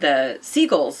the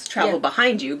seagulls travel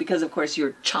behind you, because of course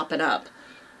you're chopping up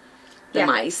the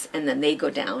mice, and then they go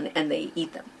down and they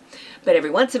eat them. But every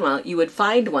once in a while you would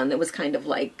find one that was kind of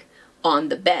like on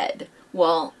the bed.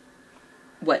 Well,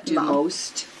 what do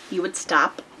most? You would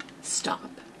stop.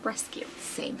 Rescue.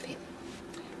 Same thing.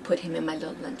 Put him in my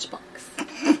little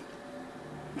lunchbox.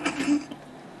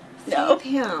 No. Save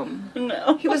him.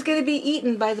 No. He was going to be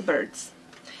eaten by the birds.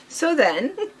 So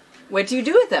then, what do you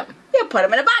do with them? You put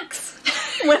them in a box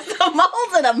with the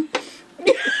moles in them.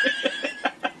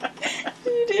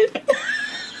 You did.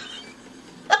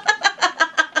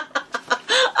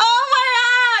 Oh my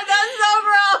god, that's so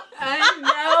gross. I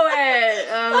know it.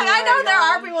 Oh Like, I know there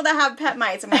are people that have pet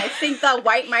mice. I mean, I think the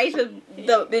white mice with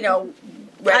the,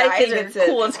 red eyes are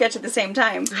cool and sketchy at the same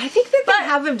time. I think that they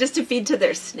have them just to feed to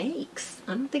their snakes.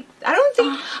 Do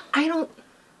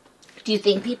you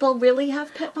think people really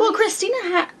have pet mice? Well, Christina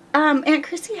had, Aunt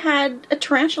Chrissy had a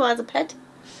tarantula as a pet.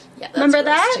 Yeah, that's remember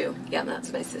gross, that? too. Yeah,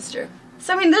 that's my sister.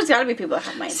 So, I mean, there's got to be people that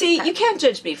have mice. See, you can't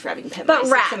judge me for having pet But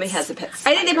mice. rats. If somebody has a pet I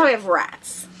spider. think they probably have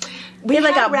rats. We have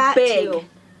like had a rat big, too.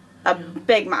 a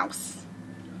big mouse.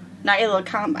 Not your little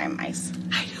combine mice.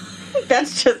 I know.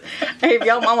 That's just, hey, if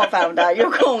your mama found out, you're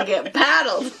going to get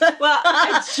paddled.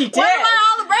 Well, she did. Where are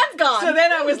all the rats gone? So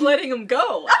then I was letting them go.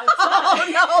 Oh,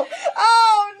 no.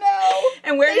 Oh, no.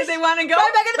 And where did they want to go?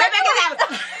 Right back in the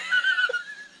house.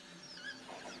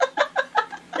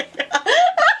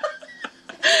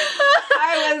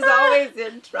 I was always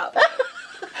in trouble.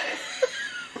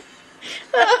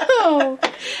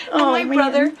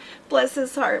 brother, bless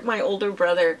his heart, my older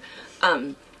brother,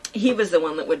 he was the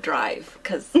one that would drive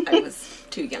because I was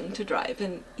too young to drive,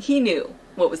 and he knew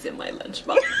what was in my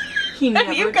lunchbox. He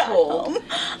never told.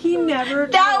 He never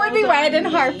told. That would be Wyatt and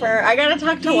Harper. I gotta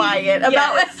talk to Wyatt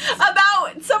about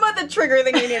some of the trigger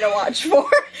thing you need to watch for.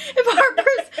 If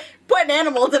Harper's putting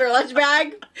animals in her lunch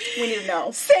bag, we need to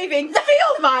know. Saving the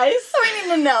field mice. We need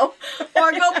to know.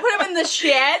 Or go put them in the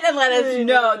shed and let us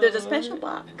know. There's a special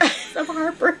box of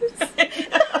Harper's.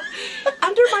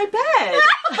 Under my bed.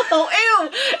 Oh, ew.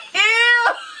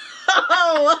 Ew.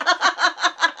 Oh.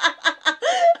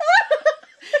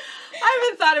 I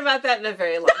haven't thought about that in a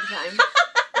very long time.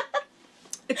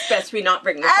 It's best we not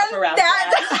bring this up around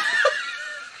that.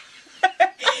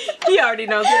 He already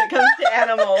knows when it comes to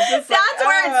animals. It's that's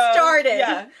where it started.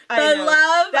 Yeah, the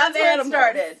love that's of where animals. it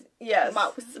started. Yes.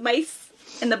 Mice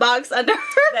in the box under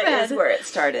her bed. That is where it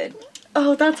started.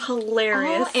 Oh, that's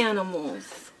hilarious. All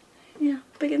animals. Yeah,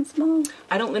 big and small.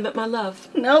 I don't limit my love.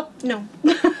 Nope. No.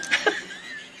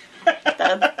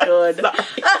 That's good.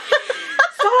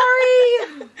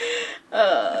 Sorry.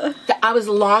 I was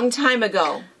a long time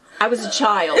ago. I was a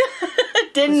child.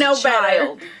 Didn't know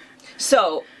better.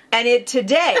 So, and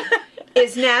today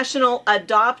is National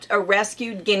Adopt a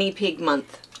Rescued Guinea Pig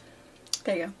Month.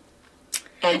 There you go.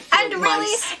 And really,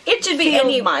 mice. it should be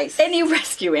any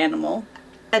rescue animal.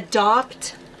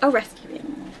 Adopt a rescue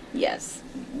animal. Yes.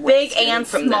 Big and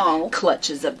from small. The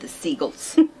clutches of the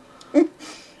seagulls.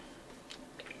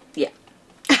 Yeah.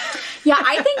 Yeah,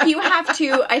 I think you have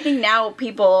to, I think now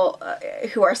people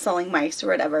who are selling mice or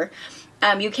whatever,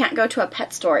 you can't go to a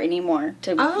pet store anymore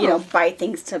to, buy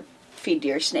things to feed to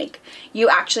your snake. You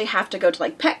actually have to go to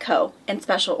like Petco and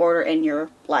special order in your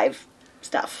live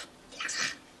stuff.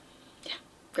 Yeah.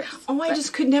 Gross. Oh, I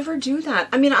just could never do that.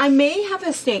 I mean, I may have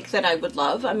a snake that I would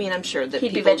love. I mean, I'm sure that he'd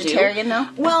be people vegetarian do. though?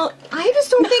 Well, I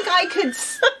just don't think I could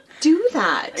do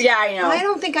that. Yeah, I know. I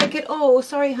don't think I could, oh,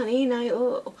 sorry, honey,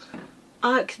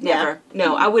 I could never. Yeah.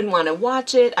 No, I wouldn't want to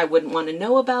watch it. I wouldn't want to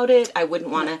know about it. I wouldn't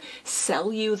want to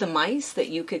sell you the mice that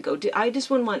you could go do. I just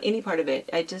wouldn't want any part of it.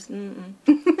 I just,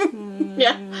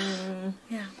 Yeah.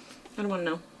 Yeah. I don't want to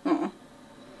know.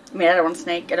 I mean, I don't want a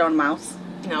snake. I don't want a mouse.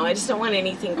 No, I just don't want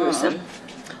anything gruesome.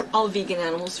 All vegan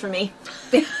animals for me.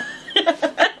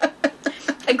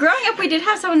 Growing up, we did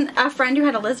have a friend who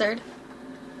had a lizard.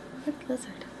 What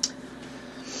lizard?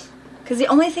 Because the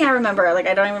only thing I remember, like,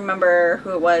 I don't even remember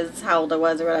who it was, how old it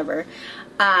was, or whatever.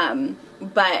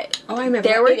 But I remember.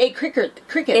 It ate crickets.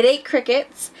 It ate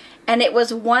crickets, and it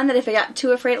was one that if it got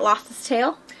too afraid, it lost its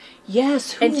tail.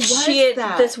 Yes, who was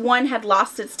that? This one had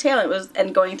lost its tail. It was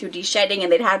going through de-shedding,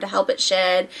 and they'd have to help it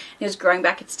shed. And it was growing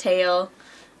back its tail.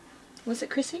 Was it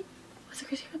Chrissy? Was it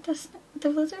Chrissy with the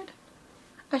lizard?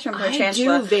 I just remember her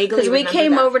tarantula. I do vaguely because we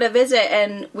came over to visit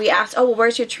and we asked, "Oh, well,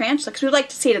 where's your tarantula?" Because we'd like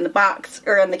to see it in the box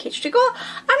or in the cage. She goes, "Oh,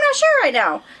 I'm not sure right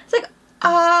now." It's like,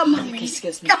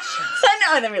 excuse me. I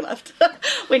know, and then we left.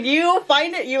 When you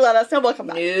find it, you let us know. We'll come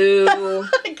back. No.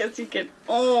 I guess you could.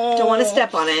 Oh. Don't want to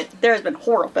step on it. There's been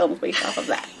horror films based off of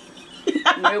that.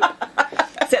 Nope.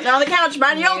 Sitting on the couch,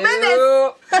 mind your own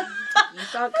business. You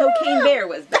thought Cocaine Bear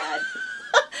was bad.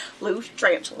 Loose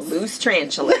tarantula. Loose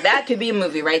tarantula. That could be a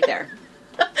movie right there.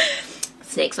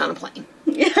 Snakes on a plane.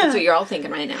 Yeah. That's what you're all thinking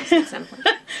right now. Snakes on a plane.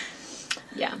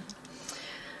 Yeah.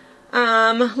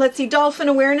 Let's see. Dolphin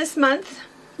Awareness Month.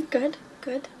 Good.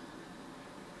 Good.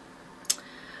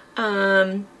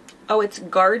 It's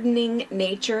Gardening,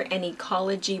 Nature, and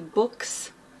Ecology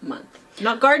Books Month.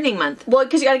 Not Gardening Month. Well,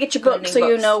 because you got to get your books so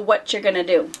you know what you're going to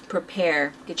do.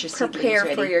 Prepare. Get your seedlings Prepare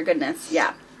ready. for your goodness.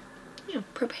 Yeah. Yeah.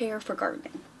 Prepare for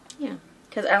gardening. Yeah.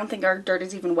 Because I don't think our dirt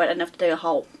is even wet enough to dig a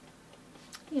hole.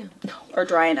 Yeah. No. Or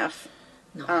dry enough.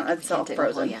 No. It's all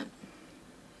frozen. Yet.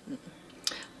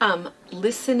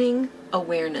 Listening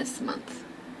Awareness Month.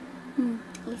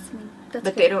 Listening. But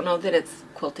good. They don't know that it's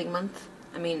Quilting Month.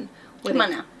 I mean, come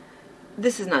on now.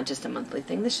 This is not just a monthly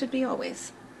thing. This should be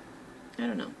always. I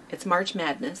don't know. It's March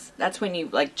Madness. That's when you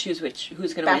like choose who's going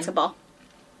to win. Basketball.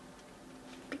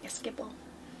 Basketball.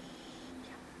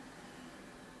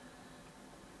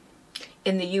 Yeah.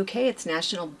 In the UK, it's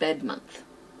National Bed Month.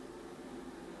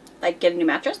 Like get a new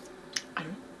mattress? I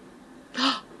don't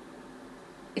know.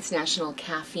 It's National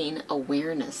Caffeine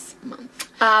Awareness Month.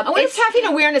 It's caffeine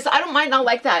awareness. I don't mind. I'll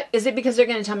like that. Is it because they're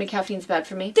going to tell me caffeine's bad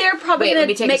for me? They're probably going to let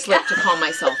me take a slip to calm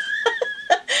myself.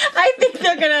 I think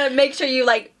they're going to make sure you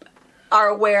are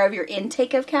aware of your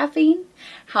intake of caffeine,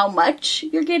 how much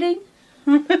you're getting.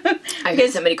 I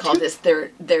heard somebody call this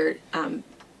their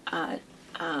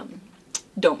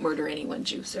don't murder anyone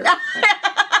juice or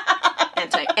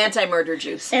anti-murder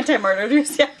juice. Anti-murder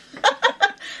juice, yeah.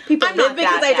 People I'm live not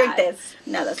because that I drink bad. this.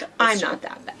 No, that's I'm true. not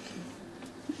that bad.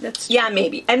 That's Yeah,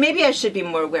 maybe. And maybe I should be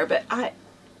more aware, but I...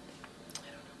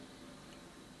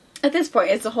 At this point,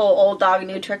 it's the whole old dog,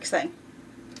 new tricks thing.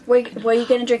 What are you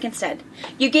going to drink instead?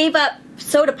 You gave up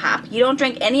soda pop. You don't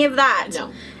drink any of that.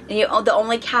 No. And the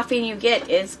only caffeine you get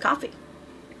is coffee.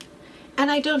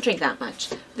 And I don't drink that much.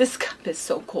 This cup is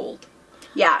so cold.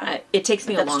 Yeah. It takes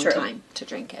me a long true. time to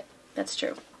drink it. That's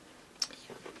true.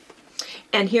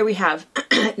 And here we have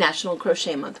National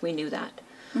Crochet Month. We knew that.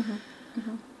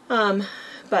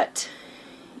 But,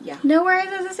 yeah. Nowhere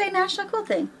does it say National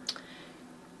Quilting.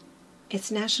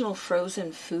 It's National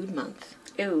Frozen Food Month.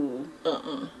 Ew.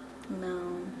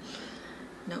 No,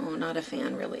 not a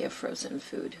fan, really, of frozen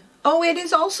food. Oh, it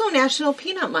is also National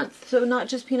Peanut Month. So not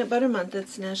just Peanut Butter Month,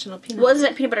 it's National Peanut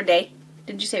Wasn't it Peanut Butter Day?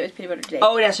 Didn't you say it was Peanut Butter Day?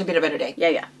 Oh, National Peanut Butter Day.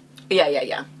 Yeah.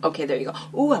 Yeah. Okay, there you go.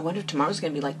 Ooh, I wonder if tomorrow's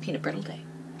going to be like Peanut Brittle Day.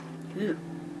 Ooh.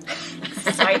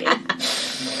 Exciting.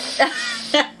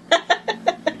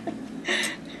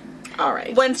 All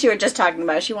right. Once you were just talking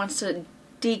about it, she wants to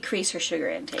decrease her sugar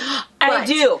intake. I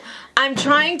do. I'm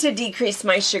trying to decrease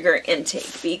my sugar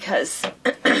intake because...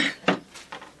 well,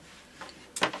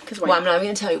 I'm not even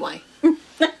going to tell you why. It's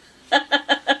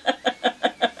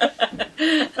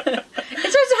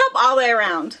supposed to help all the way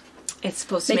around. It's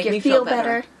supposed to make make you me feel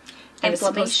better. And it's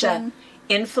supposed to...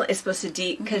 Inflammation. It's supposed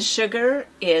to because sugar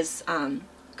is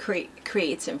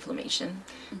creates inflammation,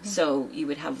 so you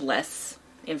would have less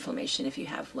inflammation if you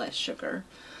have less sugar.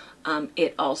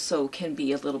 It also can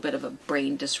be a little bit of a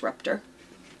brain disruptor.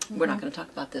 We're not going to talk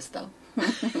about this though.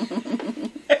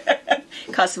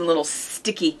 Cause some little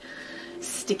sticky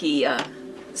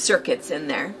circuits in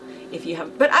there if you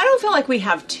have. But I don't feel like we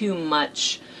have too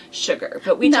much sugar.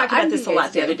 But we talked about this a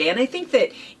lot the other day, and I think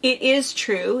that it is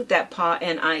true that Pa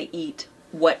and I eat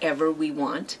whatever we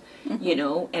want, you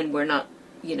know, and we're not,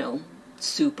 you know,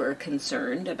 super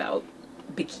concerned about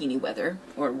bikini weather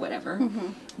or whatever.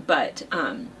 But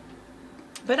I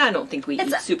don't think we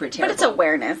eat super terrible. But it's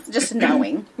awareness, just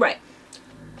knowing. Right.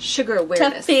 Sugar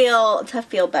awareness. To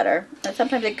feel better. And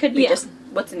sometimes it could be just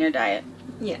what's in your diet.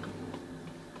 Yeah.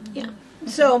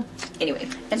 So, anyway.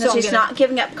 And so she's not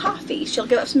giving up coffee. She'll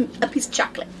give up a piece of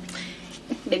chocolate.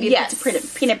 Maybe a piece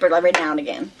of peanut butter every now and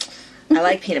again. I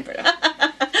like peanut butter.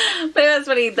 But it was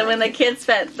funny when the kids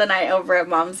spent the night over at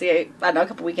Mom's, I don't know, a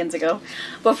couple weekends ago,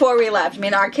 before we left. I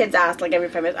mean, our kids asked like every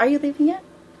 5 minutes, "Are you leaving yet?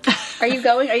 Are you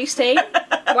going? Are you staying?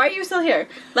 Why are you still here?"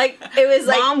 Like it was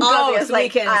like Mom obvious. Goes,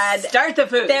 like we can start the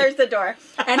food. There's the door.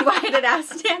 And Wyatt had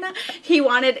asked Nana. He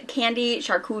wanted candy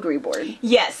charcuterie board.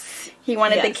 Yes. He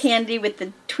wanted the candy with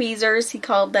the tweezers. He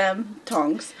called them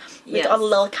tongs with all the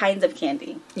little kinds of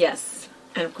candy. Yes.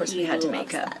 And of course we had to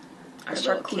make our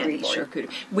charcuterie.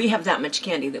 We have that much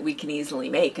candy that we can easily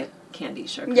make a candy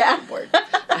charcuterie board.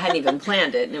 I hadn't even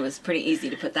planned it, and it was pretty easy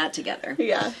to put that together.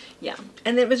 Yeah.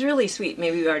 And it was really sweet.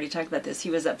 Maybe we already talked about this. He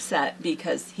was upset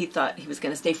because he thought he was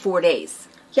going to stay 4 days.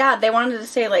 Yeah, they wanted to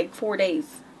stay like 4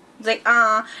 days. It's like,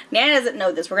 Nana doesn't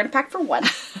know this. We're going to pack for 1.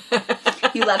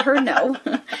 You let her know.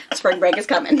 Spring break is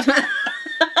coming.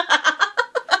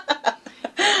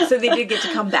 So they did get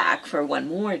to come back for 1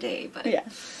 more day, but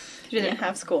she didn't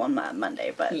have school on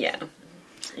Monday, but yeah,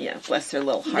 bless their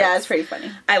little hearts. Yeah, it's pretty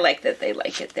funny. I like that they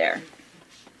like it there.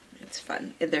 It's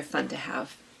fun. They're fun to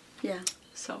have. Yeah,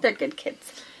 so they're good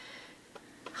kids.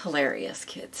 Hilarious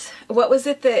kids. What was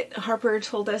it that Harper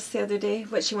told us the other day?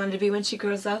 What she wanted to be when she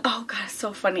grows up? Oh God, it's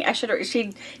so funny. I should have.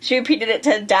 She repeated it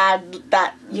to Dad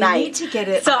that night. You need to get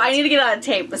it. So I need to get it on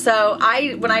tape. So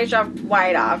when I dropped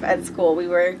Wyatt off at school, we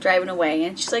were driving away,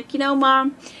 and she's like,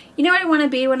 Mom, you know what I want to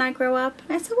be when I grow up?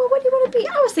 And I said, well, what do you want to be?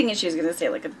 I was thinking she was going to say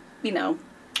like a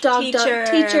dog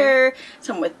teacher,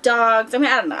 someone with dogs. I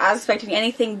mean, I don't know. I was expecting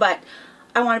anything, but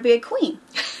I want to be a queen.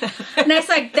 And I was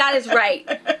like, that is right.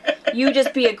 You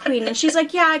just be a queen. And she's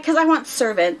like, yeah, because I want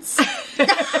servants. So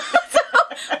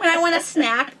when I want a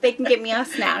snack, they can get me a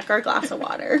snack or a glass of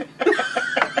water.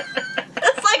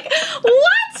 It's like,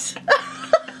 what?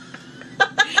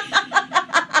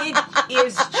 It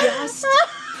is just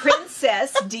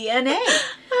princess DNA.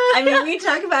 I mean, we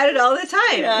talk about it all the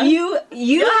time. Yeah.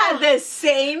 You had the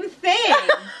same thing.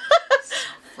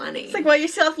 Funny. It's like, well, you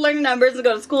still have to learn numbers and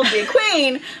go to school to be a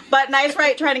queen, but nice,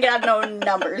 right? Trying to get out of no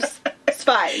numbers. It's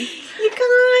fine. You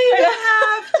kind of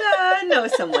have to know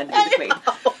someone to be the queen.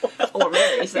 Or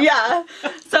marry someone. Yeah.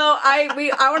 So I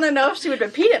want to know if she would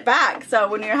repeat it back. So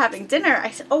when we were having dinner, I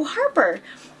said, oh, Harper,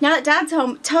 now that Dad's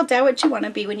home, tell Dad what you want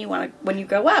to be when you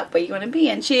grow up, what you want to be.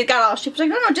 And she was like,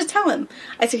 no, just tell him.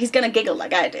 I said, he's going to giggle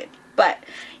like I did. But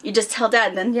you just tell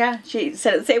Dad. And then, she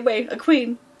said it the same way, a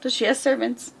queen. So she has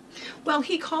servants. Well,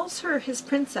 he calls her his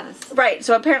princess. Right,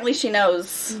 so apparently she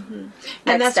knows.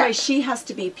 And that's why she has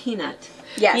to be Peanut.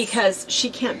 Yes. Because she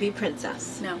can't be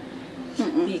princess. No.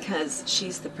 Because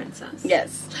she's the princess.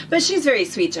 Yes. But she's very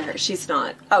sweet to her. She's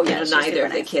not. Oh, yeah, she's neither super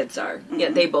of the nice. kids are. Yeah,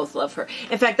 they both love her.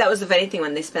 In fact, that was the funny thing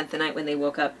when they spent the night. When they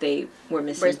woke up, they were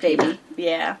missing Where's Peanut. baby?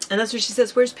 Yeah. And that's what she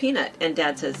says. Where's Peanut? And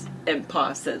Dad says, and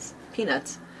Pa says,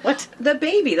 Peanuts. What? The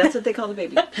baby. That's what they call the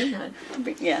baby. Peanut.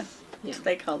 Yeah. Yeah.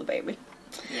 They call the baby.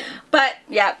 Yeah. But,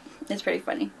 yeah, it's pretty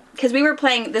funny. Because we were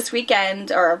playing this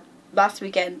weekend, or last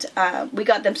weekend, we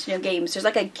got them some new games. There's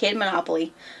like a kid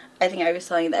Monopoly. I think I was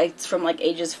telling you that it's from like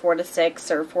ages 4 to 6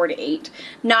 or 4 to 8.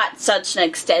 Not such an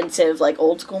extensive like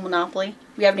old school Monopoly.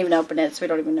 We haven't even opened it, so we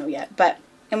don't even know yet.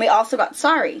 And we also got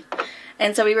Sorry.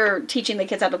 And so we were teaching the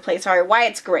kids how to play Sorry. Why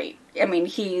it's great. I mean,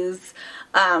 he's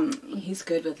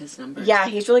good with his numbers. Yeah,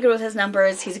 he's really good with his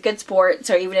numbers. He's a good sport.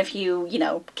 So even if you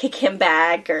kick him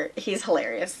back, or he's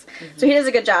hilarious. So he does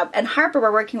a good job. And Harper,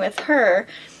 we're working with her.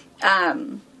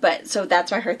 But so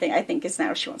that's why her thing, I think, is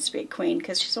now she wants to be a queen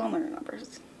because she's on learning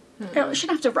numbers. She shouldn't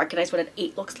have to recognize what an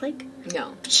 8 looks like.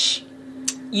 No. Shh.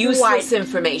 Useless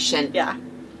information. Yeah.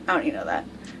 I don't even know that.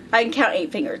 I can count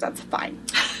 8 fingers. That's fine.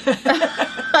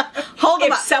 Hold them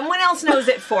If up. someone else knows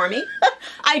it for me,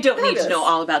 I don't need to know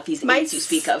all about these eights you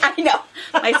speak of. I know.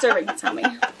 My servant can tell me.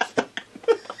 I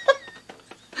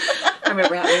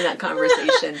remember having that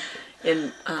conversation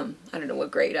in I don't know what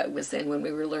grade I was in when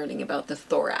we were learning about the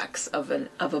thorax of a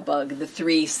bug, the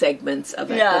 3 segments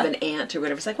of an ant or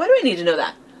whatever. It's like, why do I need to know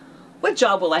that? What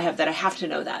job will I have that I have to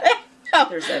know that?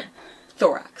 There's a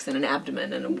thorax and an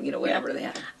abdomen and whatever they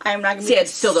have. I'm not going to be I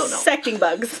still don't know. dissecting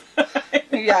bugs.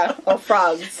 Yeah, or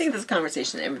frogs. I think this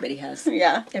conversation that everybody has.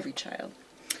 Yeah. Every child.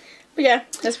 But yeah,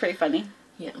 that's pretty funny.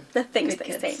 Yeah. The things Good they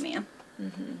kids. say, man.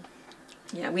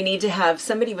 Yeah, we need to have,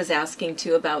 somebody was asking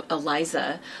too about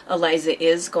Eliza. Eliza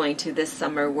is going to this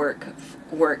summer work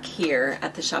here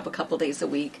at the shop a couple days a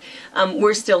week.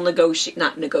 We're still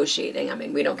not negotiating. I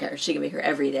mean, we don't care. She can be here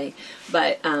every day.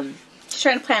 But She's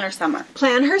trying to plan her summer.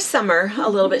 plan her summer a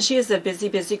little bit. She is a busy,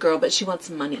 busy girl, but she wants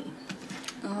money.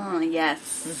 Oh,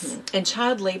 yes. And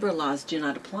child labor laws do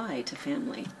not apply to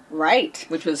family. Right.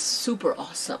 Which was super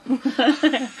awesome.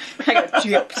 I got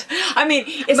gypped. I mean,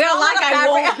 it's not like I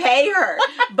won't pay her,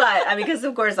 but I mean, because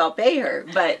of course I'll pay her.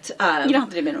 But You don't have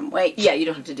to do minimum wage. yeah, you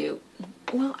don't have to do.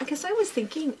 Well, I guess I was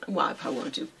thinking. Well, I probably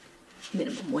won't do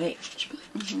minimum wage,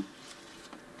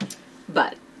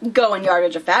 but Go in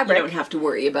yardage of fabric. you don't have to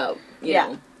worry about you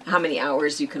know how many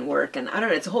hours you can work, and I don't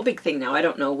know. It's a whole big thing now. I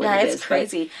don't know what it is. It's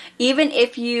crazy. Even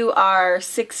if you are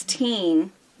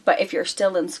 16, but if you're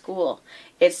still in school,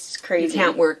 it's crazy. You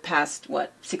can't work past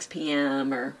 6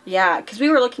 p.m. or because we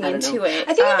were looking I don't into know. it.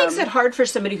 I think it makes it hard for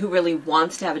somebody who really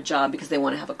wants to have a job because they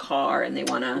want to have a car and they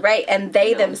want to and they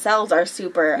you know. themselves are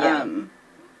super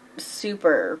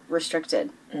super restricted.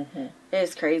 It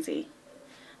is crazy.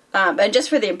 And just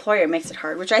for the employer, it makes it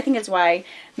hard, which I think is why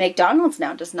McDonald's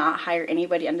now does not hire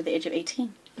anybody under the age of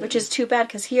 18, which is too bad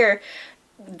because here,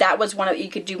 that was one of you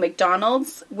could do.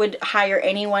 McDonald's would hire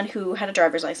anyone who had a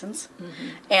driver's license,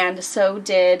 and so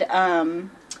did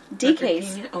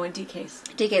DK's. Oh, and DK's.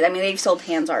 DK's. I mean, they've sold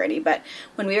hands already, but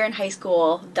when we were in high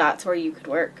school, that's where you could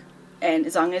work. And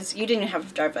as long as you didn't have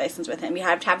a driver's license with him, you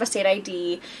had to have a state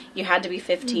ID, you had to be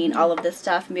 15, all of this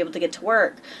stuff, and be able to get to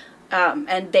work.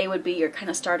 And they would be your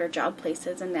kind of starter job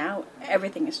places, and now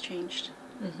everything has changed.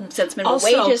 Since minimum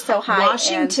wage is so high.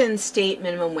 Washington state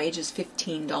minimum wage is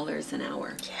 $15 an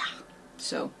hour. Yeah.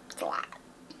 So. It's a lot.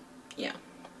 Yeah.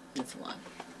 It's a lot.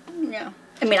 Yeah.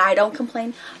 I mean, I don't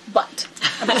complain, but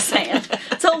I'm just saying.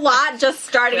 It's a lot just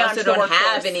starting We out also into the don't workforce.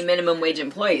 have any minimum wage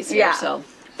employees here, so.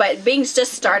 But being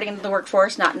just starting into the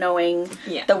workforce, not knowing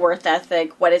the work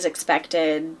ethic, what is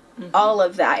expected, all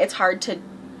of that, it's hard to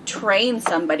train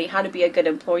somebody how to be a good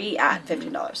employee at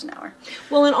 $15 an hour.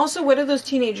 Well, and also, what do those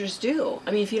teenagers do?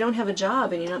 I mean, if you don't have a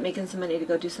job and you're not making some money to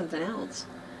go do something else.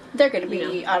 They're going to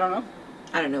be, I don't know.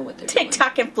 I don't know what they're doing.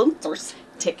 TikTok influencers.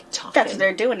 TikTok. That's what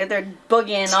they're doing. They're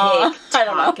boogieing all. I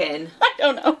don't know. I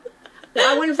don't know.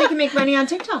 I wonder if they can make money on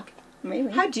TikTok.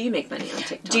 Maybe. How do you make money on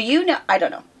TikTok? Do you know? I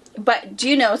don't know. But do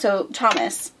you know, so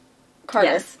Thomas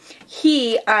Cardis,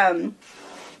 he,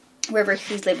 wherever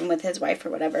he's living with his wife or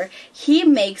whatever, he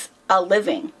makes a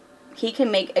living. He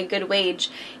can make a good wage.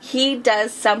 He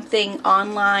does something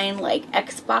online like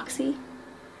Xboxy.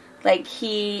 Like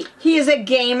he is a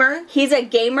gamer. He's a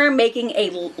gamer making a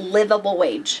livable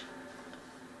wage.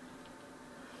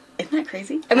 Isn't that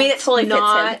crazy? I mean, it totally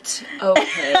fits him.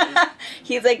 Okay.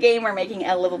 He's a gamer making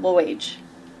a livable wage.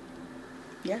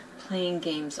 Yeah. Playing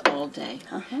games all day.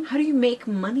 How do you make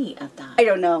money at that? I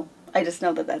don't know. I just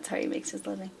know that that's how he makes his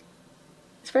living.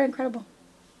 It's very incredible.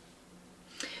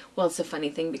 Well, it's a funny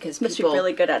thing because Must be people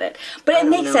really good at it. But it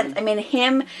makes sense. I mean,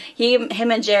 him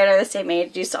and Jared are the same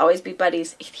age. Used to always be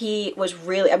buddies. He was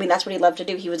really, I mean, that's what he loved to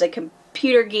do. He was a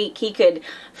computer geek. He could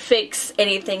fix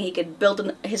anything. He could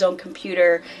build his own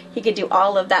computer. He could do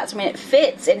all of that. So, I mean, it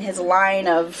fits in his line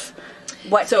of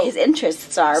what his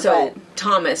interests are. So, but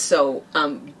Thomas,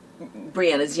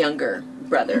 Brianna's younger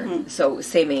brother, so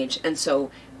same age. And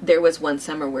so there was one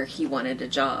summer where he wanted a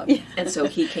job. Yeah. And so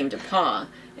he came to Pa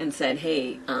and said,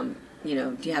 hey, you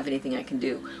know, do you have anything I can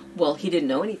do? Well, he didn't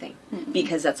know anything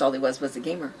because that's all he was a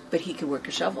gamer. But he could work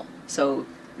a shovel. So,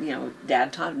 you know,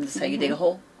 Dad taught him this is how you dig a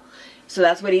hole. So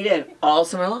that's what he did all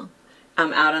summer long.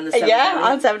 Out on the 7th Avenue.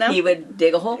 On 7th Avenue. He would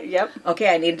dig a hole. Yep.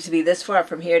 Okay, I need it to be this far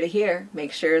from here to here.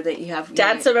 Make sure that you have...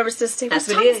 Dad still remembers to say, that's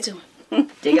what he did.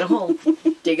 Digging a hole.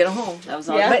 Digging a hole. That was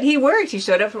all. Yeah. But he worked. He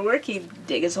showed up for work. He'd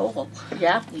dig his hole.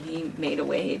 Yeah. And he made a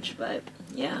wage. But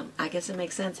yeah, I guess it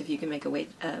makes sense if you can make a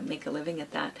living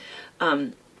at that.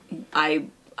 I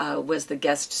was the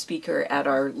guest speaker at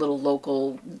our little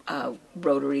local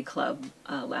Rotary Club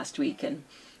last week, and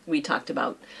we talked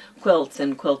about quilts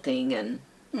and quilting and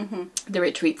the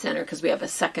retreat center, because we have a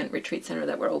second retreat center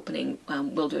that we're opening.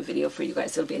 We'll do a video for you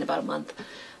guys. It'll be in about a month.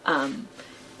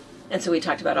 And so we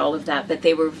talked about all of that, but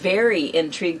they were very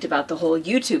intrigued about the whole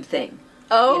YouTube thing.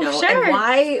 Oh, you know, sure. And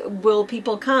why will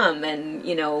people come? And,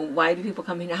 you know, why do people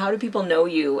come here? How do people know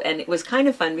you? And it was kind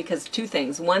of fun because two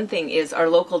things. One thing is our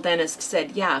local dentist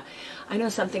said, yeah, I know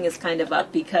something is kind of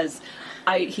up because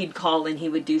he'd call and he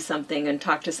would do something and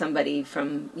talk to somebody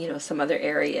from, you know, some other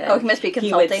area. Oh, he must be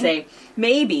consulting. He would say,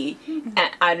 maybe.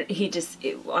 He just,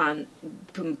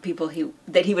 people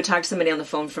that he would talk to somebody on the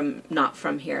phone from, not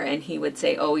from here, and he would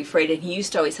say, oh, Ephrata. And he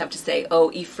used to always have to say,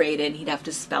 oh, Ephrata, and he'd have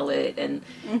to spell it and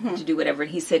to do whatever.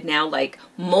 And he said now, like,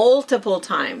 multiple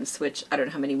times, which I don't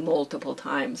know how many multiple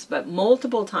times, but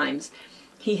multiple times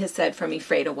he has said from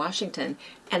Ephrata, Washington,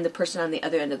 and the person on the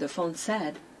other end of the phone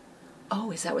said, oh,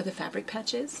 is that where the fabric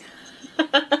patch is?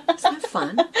 Isn't that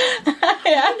fun?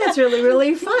 I think that's really,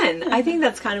 really fun. I think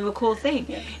that's kind of a cool thing.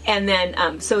 Yeah. And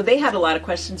then, so they had a lot of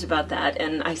questions about that,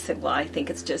 and I said, well, I think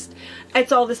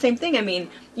it's all the same thing. I mean,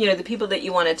 you know, the people that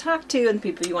you want to talk to and the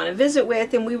people you want to visit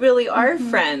with, and we really are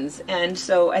friends. And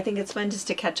so I think it's fun just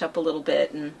to catch up a little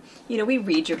bit, and, you know, we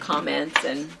read your comments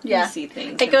and we see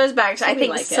things. It goes back to, I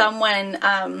think someone,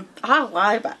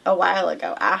 a while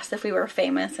ago asked if we were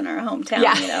famous in our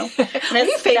hometown, you know. Are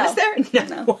you famous there?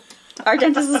 No. Our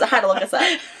dentist had to look us up.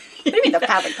 What do you mean the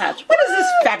fabric patch? What is this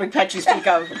fabric patch you speak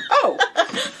of? Oh.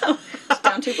 It's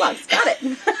down 2 blocks. Got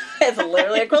it. It's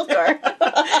literally a quilt store.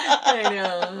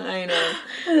 I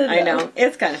know.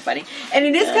 It's kind of funny. And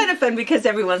it is kind of fun because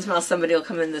every once in a while somebody will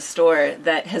come in the store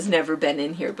that has never been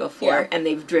in here before and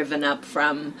they've driven up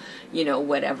from, you know,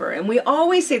 whatever. And we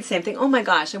always say the same thing. Oh my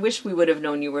gosh, I wish we would have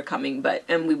known you were coming,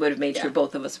 and we would have made sure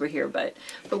both of us were here. But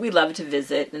we love to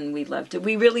visit and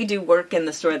we really do work in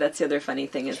the store. That's the other funny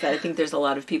thing is that I think there's a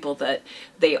lot of people that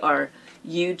they are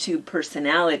YouTube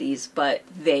personalities, but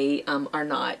they are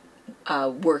not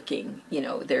working, you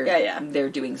know, they're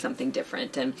doing something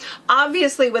different. And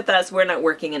obviously with us, we're not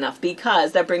working enough,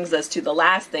 because that brings us to the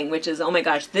last thing, which is, oh my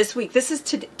gosh, this week, this is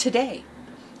today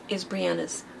is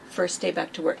Brianna's first day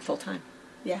back to work full time.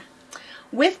 Yeah.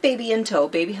 With baby in tow.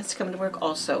 Baby has to come to work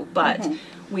also, but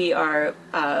we are,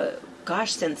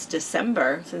 since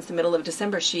December, since the middle of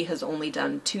December, she has only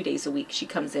done 2 days a week. She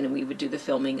comes in and we would do the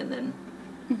filming, and then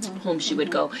home she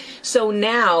would go. So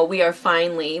now we've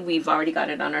already got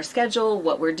it on our schedule,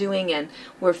 what we're doing, and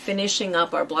we're finishing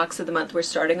up our blocks of the month. We're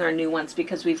starting our new ones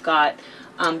because we've got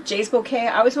Jay's Bouquet.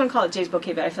 I always want to call it Jay's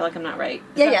Bouquet, but I feel like I'm not right.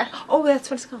 Oh, that's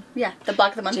what it's called. Yeah, the block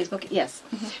of the month. Jay's Bouquet, yes.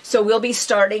 So we'll be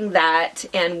starting that,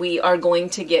 and we are going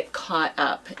to get caught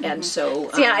up. And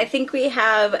so I think we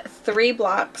have 3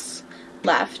 blocks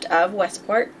left of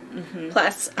Westport,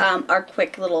 plus our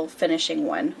quick little finishing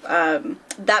one.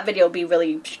 That video will be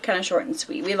really kind of short and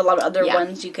sweet. We have a lot of other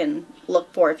ones you can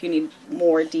look for if you need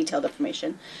more detailed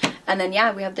information. And then,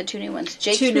 we have the 2 new ones.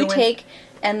 Jake's Retake,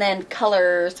 and then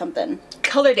Color something.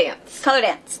 Color Dance. Color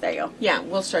Dance, there you go. Yeah,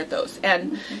 we'll start those.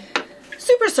 And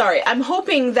super sorry. I'm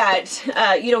hoping that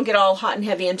you don't get all hot and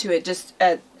heavy into it just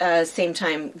at same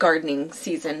time gardening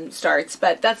season starts.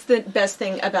 But that's the best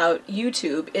thing about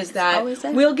YouTube is that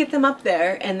we'll get them up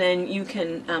there, and then you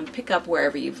can pick up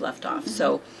wherever you've left off.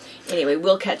 So anyway,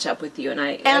 we'll catch up with you, and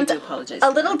I do apologize.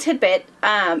 A little tidbit,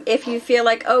 if you feel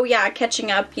like,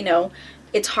 catching up, you know,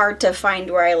 it's hard to find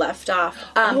where I left off.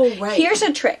 Here's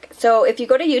a trick. So if you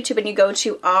go to YouTube and you go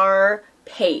to our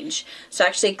page. So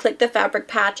actually click the fabric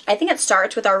patch. I think it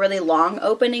starts with our really long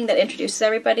opening that introduces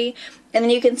everybody, and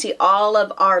then you can see all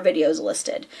of our videos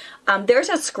listed. There's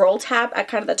a scroll tab at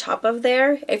kind of the top of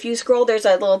there. If you scroll, there's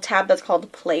a little tab that's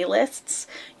called playlists.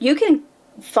 You can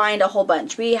find a whole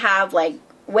bunch. We have like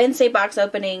Wednesday box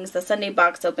openings, the Sunday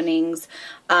box openings,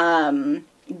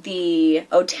 the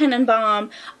O Tenenbaum,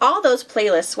 all those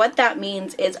playlists. What that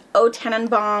means is O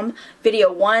Tenenbaum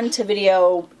video 1 to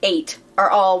video 8 are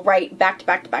all right back to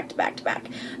back to back to back to back.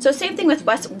 So same thing with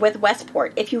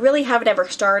Westport. If you really haven't ever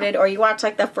started, or you watch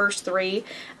like the first 3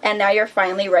 and now you're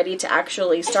finally ready to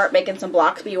actually start making some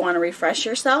blocks but you want to refresh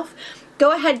yourself,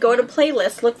 go ahead, go to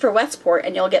playlist, look for Westport,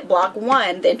 and you'll get block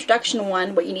 1, the introduction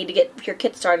one, what you need to get your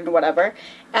kit started or whatever,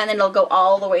 and then it'll go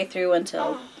all the way through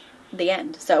until the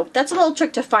end. So that's a little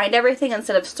trick to find everything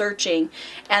instead of searching,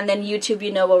 and then YouTube,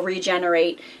 you know, will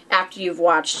regenerate after you've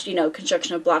watched, you know,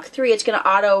 construction of block 3. It's going to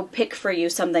auto pick for you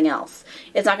something else.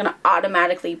 It's not going to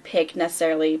automatically pick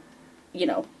necessarily, you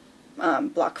know,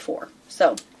 block 4.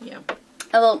 So yeah,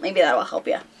 maybe that will help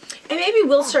you. And maybe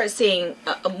we'll start seeing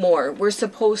more. We're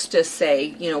supposed to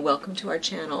say, you know, welcome to our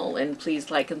channel and please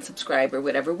like and subscribe or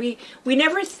whatever. We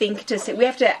never think to say, we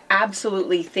have to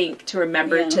absolutely think to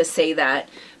remember to say that,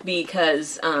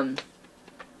 because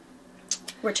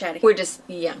we're chatting. We're just,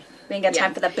 we ain't got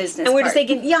time for that business and we're part. just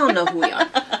thinking, y'all know who we are.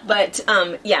 But,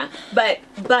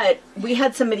 but we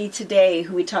had somebody today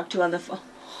who we talked to on the phone.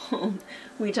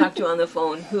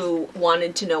 Who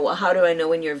wanted to know, well, how do I know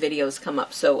when your videos come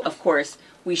up? So, of course,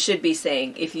 we should be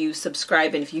saying, if you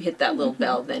subscribe and if you hit that little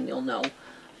bell, then you'll know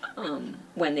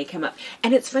when they come up.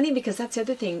 And it's funny because that's the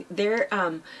other thing.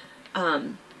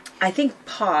 I think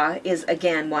Pa is,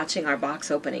 again, watching our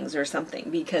box openings or something,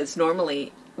 because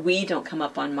normally we don't come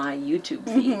up on my YouTube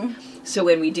feed. So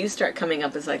when we do start coming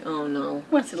up, it's like, oh no.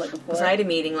 What's he looking for? Was I at a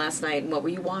meeting last night and what were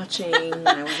you watching?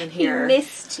 I wasn't here. He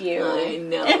missed you. I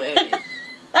know it.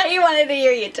 He wanted to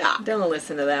hear you talk. Don't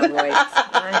listen to that voice.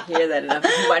 I hear that enough.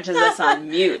 He watches us on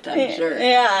mute, I'm sure.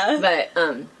 Yeah.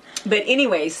 But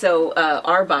anyway, so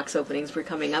our box openings were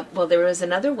coming up. Well, there was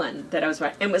another one that I was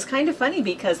watching. And it was kind of funny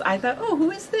because I thought, oh, who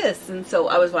is this? And so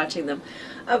I was watching them.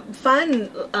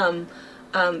 Fun,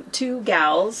 2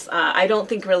 gals. I don't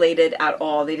think related at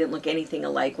all. They didn't look anything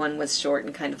alike. One was short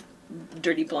and kind of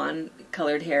dirty blonde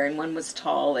colored hair, and one was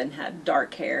tall and had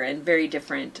dark hair and very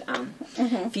different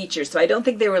features. So I don't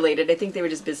think they were related. I think they were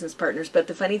just business partners. But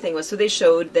the funny thing was, so they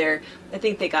showed I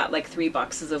think they got like 3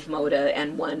 boxes of Moda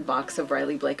and 1 box of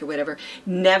Riley Blake or whatever.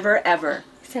 Never ever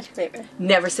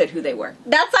never said who they were.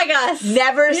 That's like us.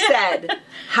 Never said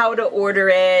how to order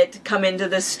it, come into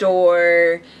the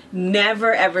store.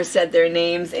 Never ever said their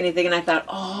names, anything. And I thought,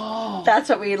 oh, that's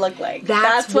what we look like.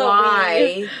 That's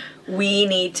why we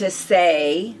need to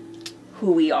say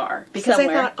who we are. Because I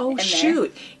thought, oh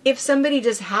shoot, if somebody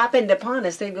just happened upon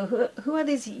us, they'd go, who are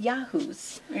these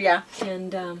yahoos? Yeah.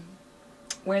 And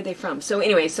where are they from? So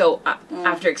anyway,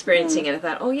 after experiencing it, I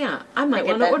thought, oh yeah, I might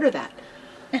want to order that.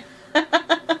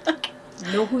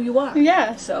 Know who you are.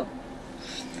 Yeah. So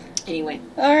anyway.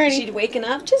 Alrighty. Is she waking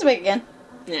up? She's awake again.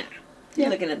 Yeah. You're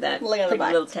looking at that. Look at the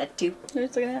little tattoo. You're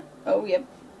just looking at that? Oh, yep.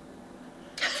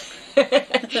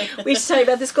 We should tell you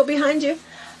about this girl behind you.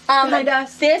 Behind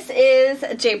us. This is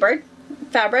Jaybird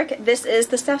fabric. This is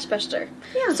the Stash Buster.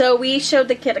 Yeah. So we showed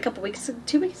the kit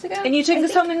 2 weeks ago. And you took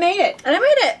this home and made it. And I made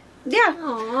it. Yeah.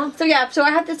 Aww. So yeah, so I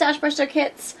have the Stash Buster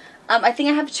kits. I think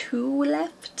I have 2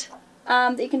 left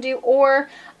that you can do. Or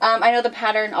I know the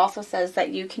pattern also says that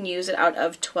you can use it out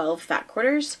of 12 fat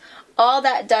quarters. All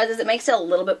that does is it makes it a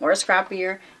little bit more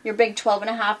scrappier. Your big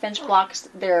 12.5-inch blocks,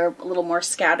 they're a little more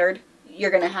scattered.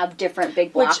 You're going to have different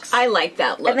big blocks. Which I like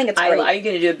that look. I think it's great. Are you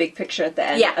going to do a big picture at the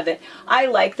end of it? I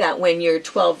like that when your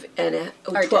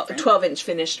 12-inch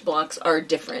finished blocks are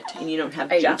different and you don't have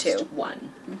just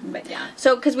one. Mm-hmm. But yeah.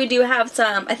 So, because we do have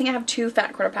some, I think I have 2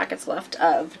 fat quarter packets left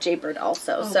of Jaybird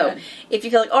also. So, if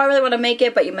you feel like, oh, I really want to make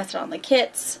it, but you missed it on the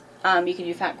kits, you can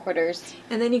do fat quarters.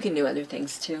 And then you can do other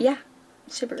things too. Yeah.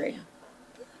 Super great.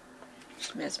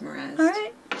 Mesmerized.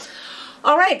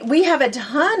 All right, we have a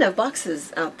ton of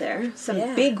boxes out there, some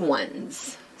big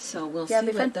ones. So we'll see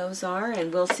what those are,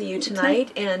 and we'll see you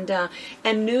tonight. And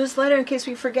newsletter, in case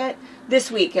we forget, this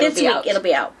week it'll be out. It'll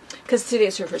be out. Because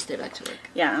today's her first day back to work.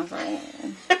 Yeah, well,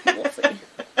 we'll see.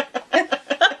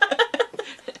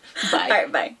 Bye. All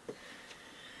right, bye.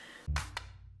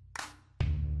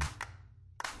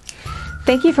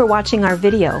 Thank you for watching our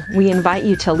video. We invite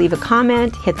you to leave a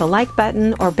comment, hit the like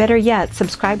button, or better yet,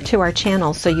 subscribe to our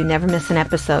channel so you never miss an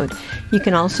episode. You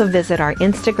can also visit our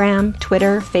Instagram,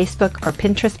 Twitter, Facebook, or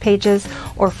Pinterest pages,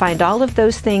 or find all of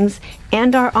those things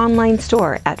and our online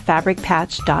store at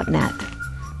FabricPatch.net.